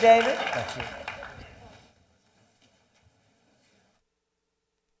 Thank you, David. Thank you.